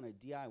people want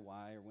to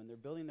DIY or when they're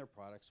building their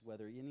products,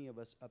 whether any of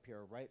us up here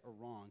are right or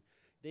wrong,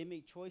 they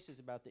make choices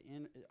about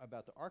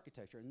the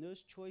architecture, and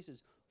those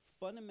choices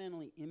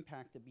fundamentally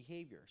impact the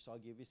behavior. So I'll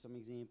give you some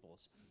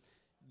examples.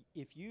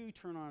 If you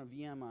turn on a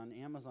VM on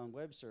Amazon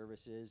Web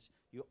Services,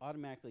 you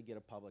automatically get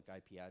a public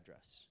IP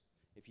address.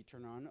 If you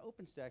turn on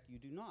OpenStack, you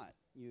do not.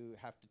 You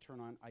have to turn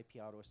on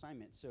IP auto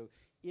assignment. So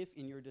if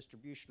in your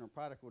distribution or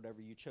product,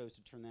 whatever you chose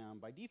to turn that on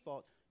by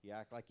default, you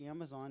act like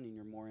Amazon and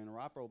you're more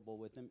interoperable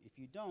with them. If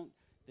you don't,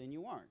 then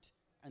you aren't.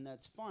 And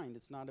that's fine.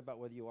 It's not about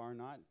whether you are or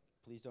not.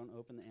 Please don't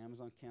open the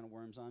Amazon can of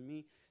worms on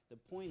me. The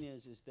point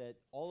is that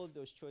all of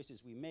those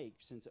choices we make,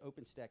 since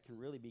OpenStack can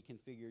really be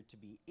configured to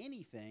be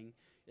anything,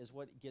 is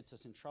what gets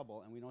us in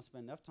trouble. And we don't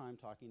spend enough time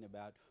talking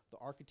about the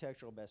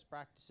architectural best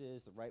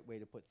practices, the right way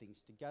to put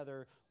things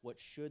together, what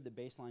should the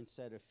baseline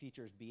set of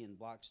features be in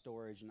block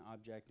storage and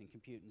object and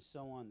compute and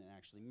so on that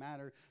actually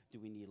matter. Do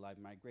we need live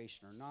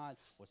migration or not?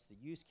 What's the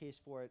use case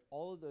for it?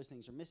 All of those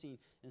things are missing.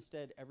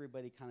 Instead,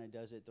 everybody kind of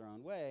does it their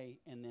own way,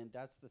 and then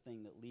that's the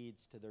thing that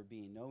leads to there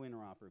being no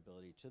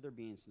interoperability, to there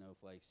being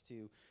snowflakes,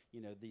 to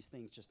these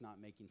things just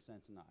not making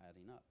sense and not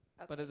adding up.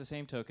 Okay. But at the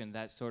same token,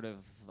 that sort of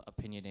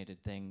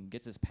opinionated thing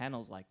gets us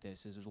panels like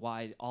this, is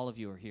why all of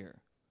you are here.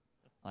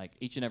 Like,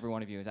 each and every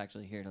one of you is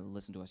actually here to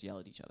listen to us yell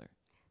at each other.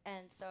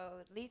 And so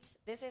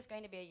this is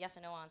going to be a yes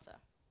or no answer,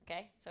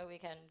 okay? So we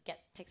can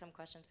take some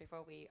questions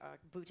before we are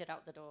booted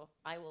out the door.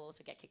 I will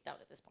also get kicked out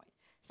at this point.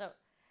 So,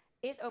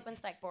 is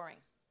OpenStack boring?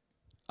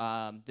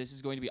 This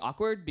is going to be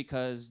awkward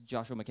because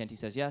Joshua McKenty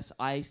says yes.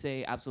 I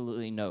say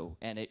absolutely no,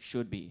 and it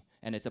should be.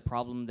 And it's a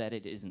problem that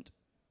it isn't.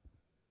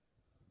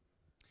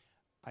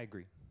 I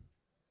agree.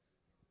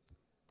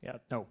 Yeah,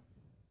 no.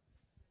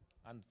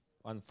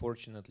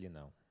 Unfortunately,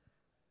 no.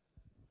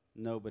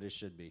 No, but it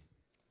should be.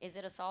 Is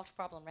it a solved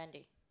problem,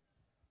 Randy?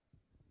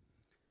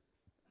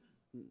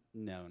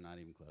 No, not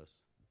even close.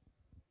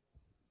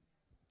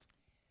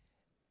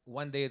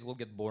 One day it will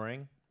get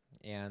boring,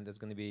 and it's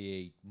going to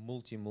be a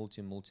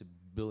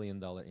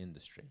multi-billion-dollar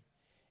industry.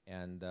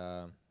 And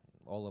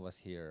all of us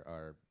here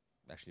are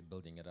actually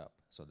building it up.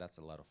 So that's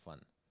a lot of fun.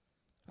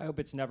 I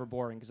hope it's never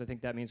boring, because I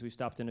think that means we've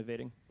stopped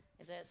innovating.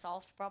 Is it a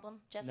solved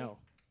problem, Jesse? No.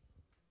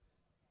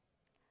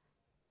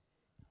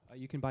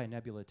 You can buy a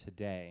Nebula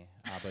today,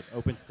 but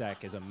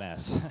OpenStack is a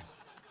mess.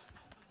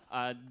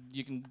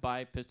 You can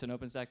buy Piston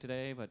OpenStack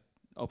today, but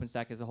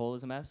OpenStack as a whole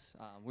is a mess.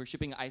 We're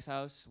shipping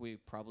Icehouse. We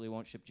probably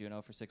won't ship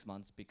Juno for 6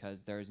 months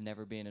because there has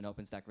never been an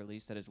OpenStack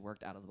release that has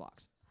worked out of the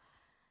box.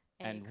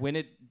 And when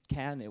it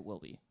can, it will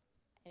be.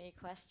 Any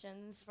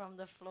questions from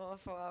the floor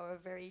for our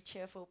very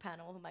cheerful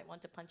panel who might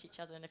want to punch each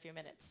other in a few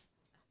minutes?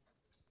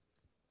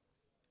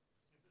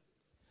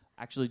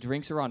 Actually,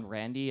 drinks are on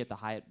Randy at the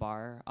Hyatt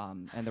bar,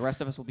 and the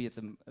rest of us will be at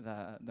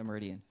the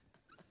Meridian.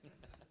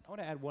 I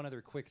want to add one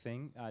other quick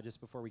thing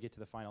just before we get to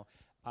the final.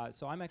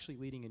 So I'm actually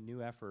leading a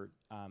new effort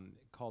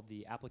called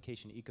the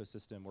Application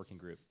Ecosystem Working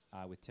Group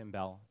with Tim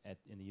Bell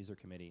in the user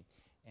committee.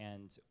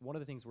 And one of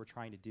the things we're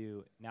trying to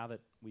do, now that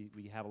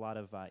we have a lot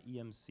of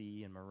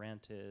EMC and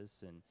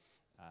Mirantis and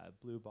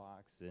Blue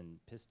Box and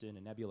Piston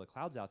and Nebula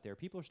clouds out there,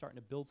 people are starting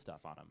to build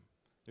stuff on them.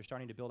 They're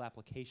starting to build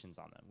applications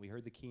on them. We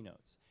heard the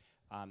keynotes.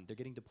 They're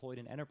getting deployed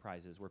in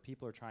enterprises where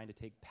people are trying to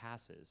take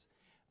passes.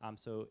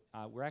 So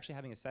we're actually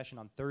having a session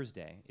on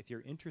Thursday. If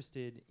you're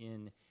interested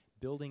in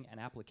building an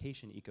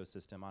application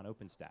ecosystem on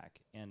OpenStack,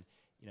 and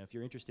if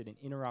you're interested in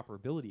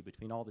interoperability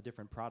between all the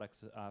different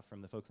products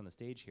from the folks on the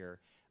stage here,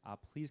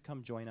 please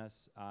come join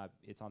us.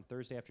 It's on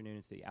Thursday afternoon.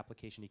 It's the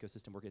application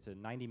ecosystem work. It's a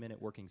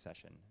 90-minute working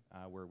session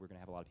where we're going to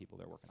have a lot of people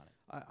there working on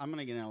it. I'm going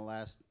to get in a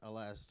last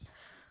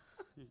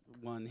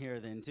one here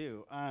then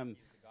too.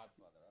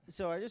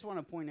 So I just want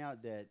to point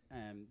out that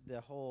the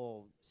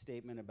whole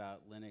statement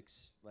about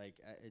Linux,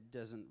 it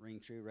doesn't ring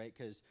true, right?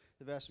 Because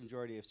the vast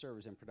majority of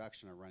servers in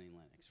production are running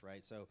Linux,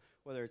 right? So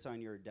whether it's on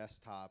your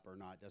desktop or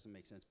not doesn't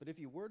make sense. But if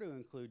you were to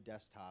include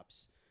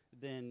desktops,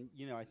 then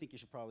I think you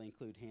should probably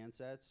include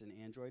handsets, and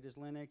Android is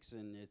Linux,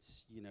 and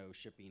it's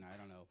shipping, I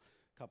don't know,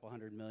 a couple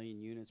 100 million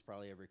units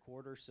probably every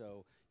quarter.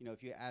 So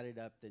if you added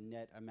up the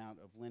net amount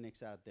of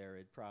Linux out there,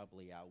 it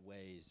probably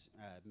outweighs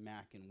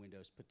Mac and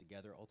Windows put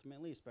together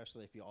ultimately,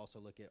 especially if you also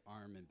look at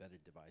ARM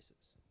embedded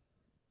devices.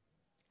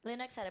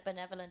 Linux had a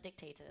benevolent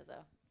dictator,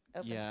 though.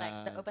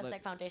 Yeah, the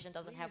OpenStack Foundation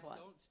doesn't have one.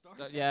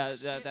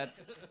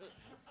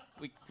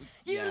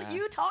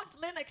 You talked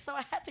Linux, so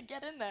I had to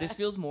get in there. This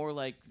feels more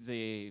like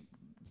the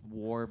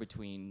war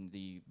between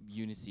the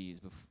Unices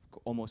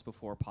almost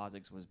before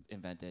POSIX was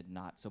invented,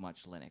 not so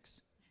much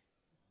Linux.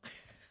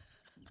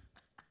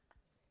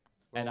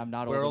 And I'm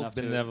not old We're all enough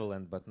to...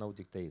 benevolent, but no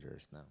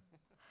dictators now.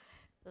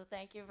 So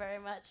thank you very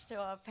much to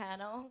our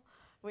panel.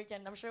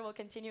 I'm sure we'll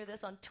continue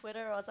this on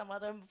Twitter or some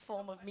other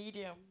form of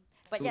medium.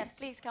 But yes,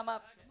 please come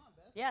up.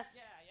 Yes.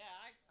 Yeah.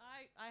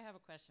 I have a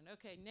question.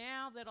 Okay,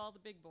 now that all the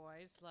big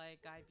boys like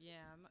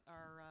IBM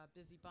are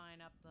busy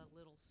buying up the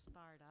little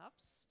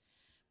startups,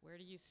 where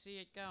do you see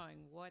it going?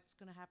 What's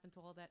going to happen to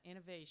all that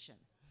innovation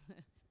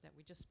that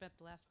we just spent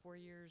the last 4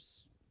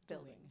 years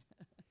building?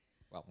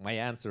 Well, my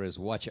answer is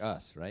watch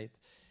us, right?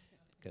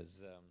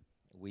 Because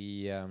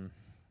we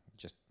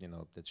just,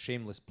 the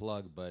shameless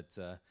plug, but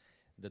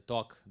the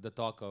talk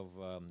of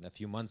a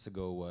few months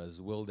ago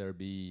was, will there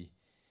be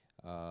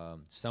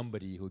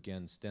somebody who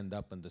can stand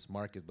up in this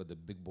market, but the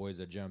big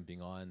boys are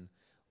jumping on?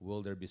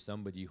 Will there be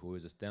somebody who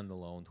is a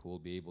standalone who will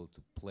be able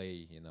to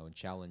play, and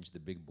challenge the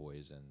big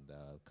boys? And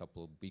a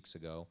couple of weeks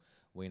ago,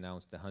 we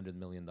announced a $100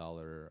 million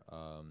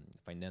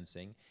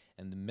financing,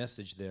 and the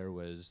message there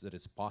was that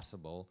it's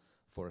possible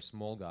for a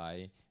small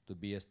guy to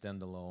be a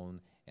standalone,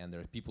 and there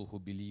are people who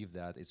believe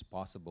that it's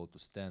possible to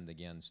stand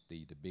against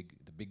the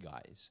big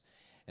guys.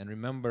 And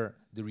remember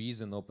the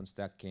reason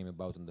OpenStack came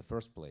about in the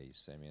first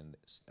place. I mean,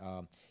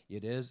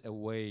 it is a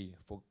way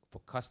for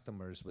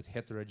customers with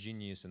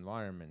heterogeneous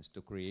environments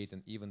to create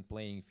an even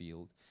playing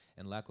field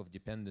and lack of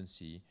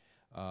dependency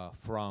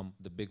from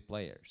the big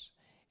players.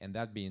 And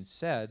that being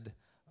said,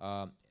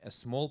 a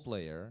small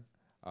player,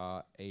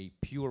 a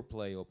pure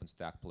play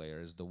OpenStack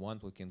player, is the one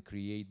who can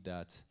create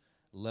that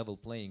level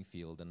playing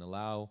field and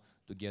allow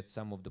to get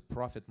some of the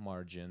profit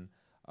margin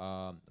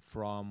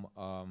from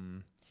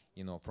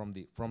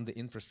the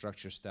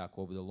infrastructure stack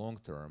over the long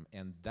term.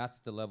 And that's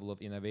the level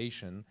of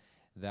innovation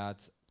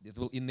that it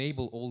will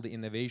enable all the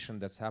innovation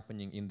that's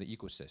happening in the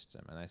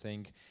ecosystem. And I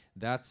think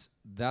that's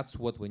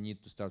what we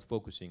need to start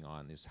focusing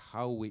on, is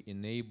how we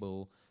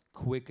enable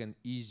quick and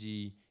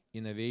easy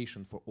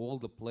innovation for all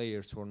the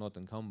players who are not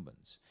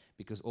incumbents,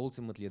 because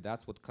ultimately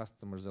that's what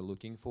customers are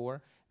looking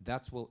for.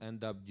 That will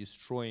end up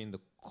destroying the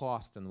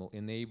cost and will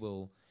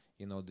enable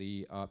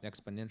the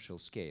exponential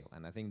scale.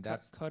 And I think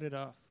that's Cut it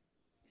off.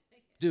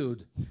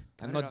 Dude,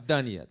 I'm not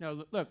done yet.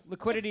 No, look,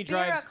 liquidity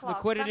drives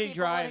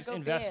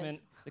investment.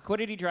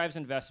 Liquidity drives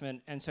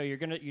investment, and so you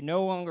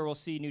no longer will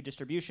see new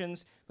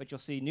distributions, but you'll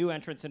see new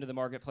entrants into the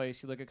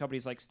marketplace. You look at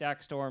companies like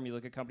StackStorm, you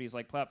look at companies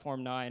like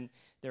Platform 9.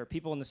 There are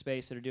people in the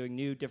space that are doing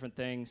new, different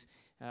things.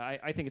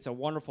 I think it's a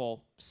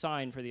wonderful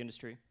sign for the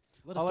industry.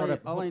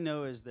 All I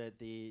know is that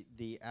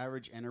the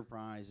average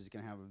enterprise is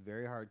going to have a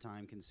very hard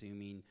time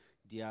consuming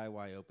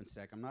DIY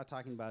OpenStack. I'm not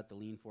talking about the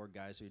lean forward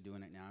guys who are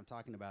doing it now. I'm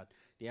talking about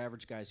the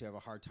average guys who have a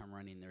hard time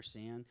running their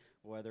SAN.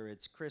 Whether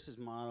it's Chris's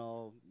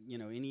model,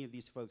 any of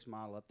these folks'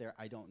 model up there,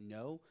 I don't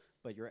know.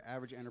 But your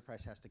average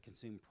enterprise has to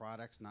consume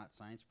products, not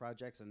science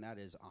projects, and that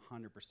is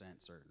 100%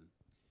 certain.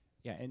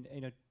 Yeah,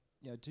 and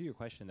to your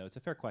question though, it's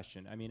a fair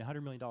question. I mean,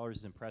 $100 million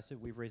is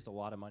impressive. We've raised a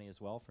lot of money as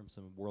well from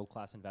some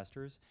world-class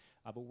investors,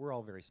 but we're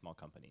all very small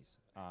companies.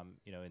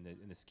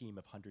 In the scheme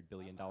of $100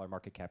 billion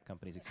market cap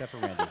companies, except for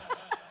Randy.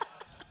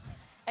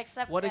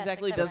 What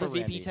exactly does a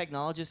VP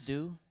technologist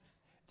do?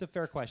 It's a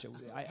fair question.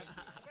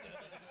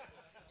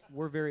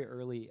 We're very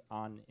early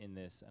on in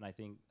this, and I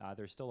think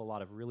there's still a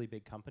lot of really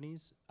big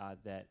companies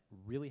that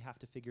really have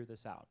to figure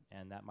this out,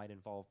 and that might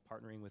involve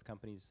partnering with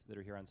companies that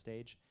are here on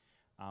stage,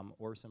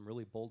 or some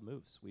really bold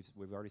moves.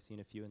 We've already seen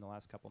a few in the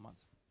last couple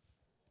months.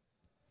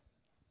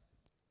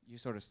 You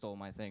sort of stole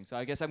my thing, so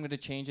I guess I'm going to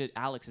change it.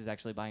 Alex is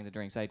actually buying the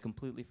drinks. I had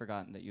completely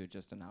forgotten that you had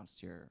just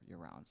announced your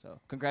round. So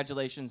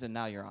congratulations, and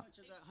now you're on. How much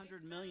of that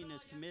 100 million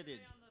is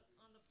committed?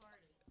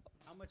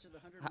 How much of the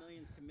 100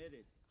 million is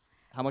committed?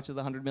 How much of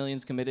the 100 million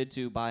is committed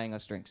to buying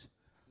us drinks?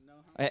 No,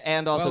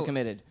 And also Well,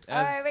 committed.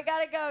 All right, we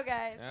gotta go,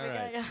 guys. All We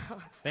right. gotta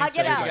go. Thanks,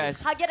 Hug it out. everybody.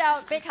 Guys. Hug it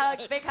out. Big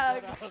hug. Big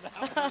hug.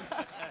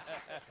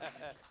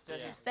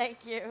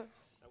 Thank you.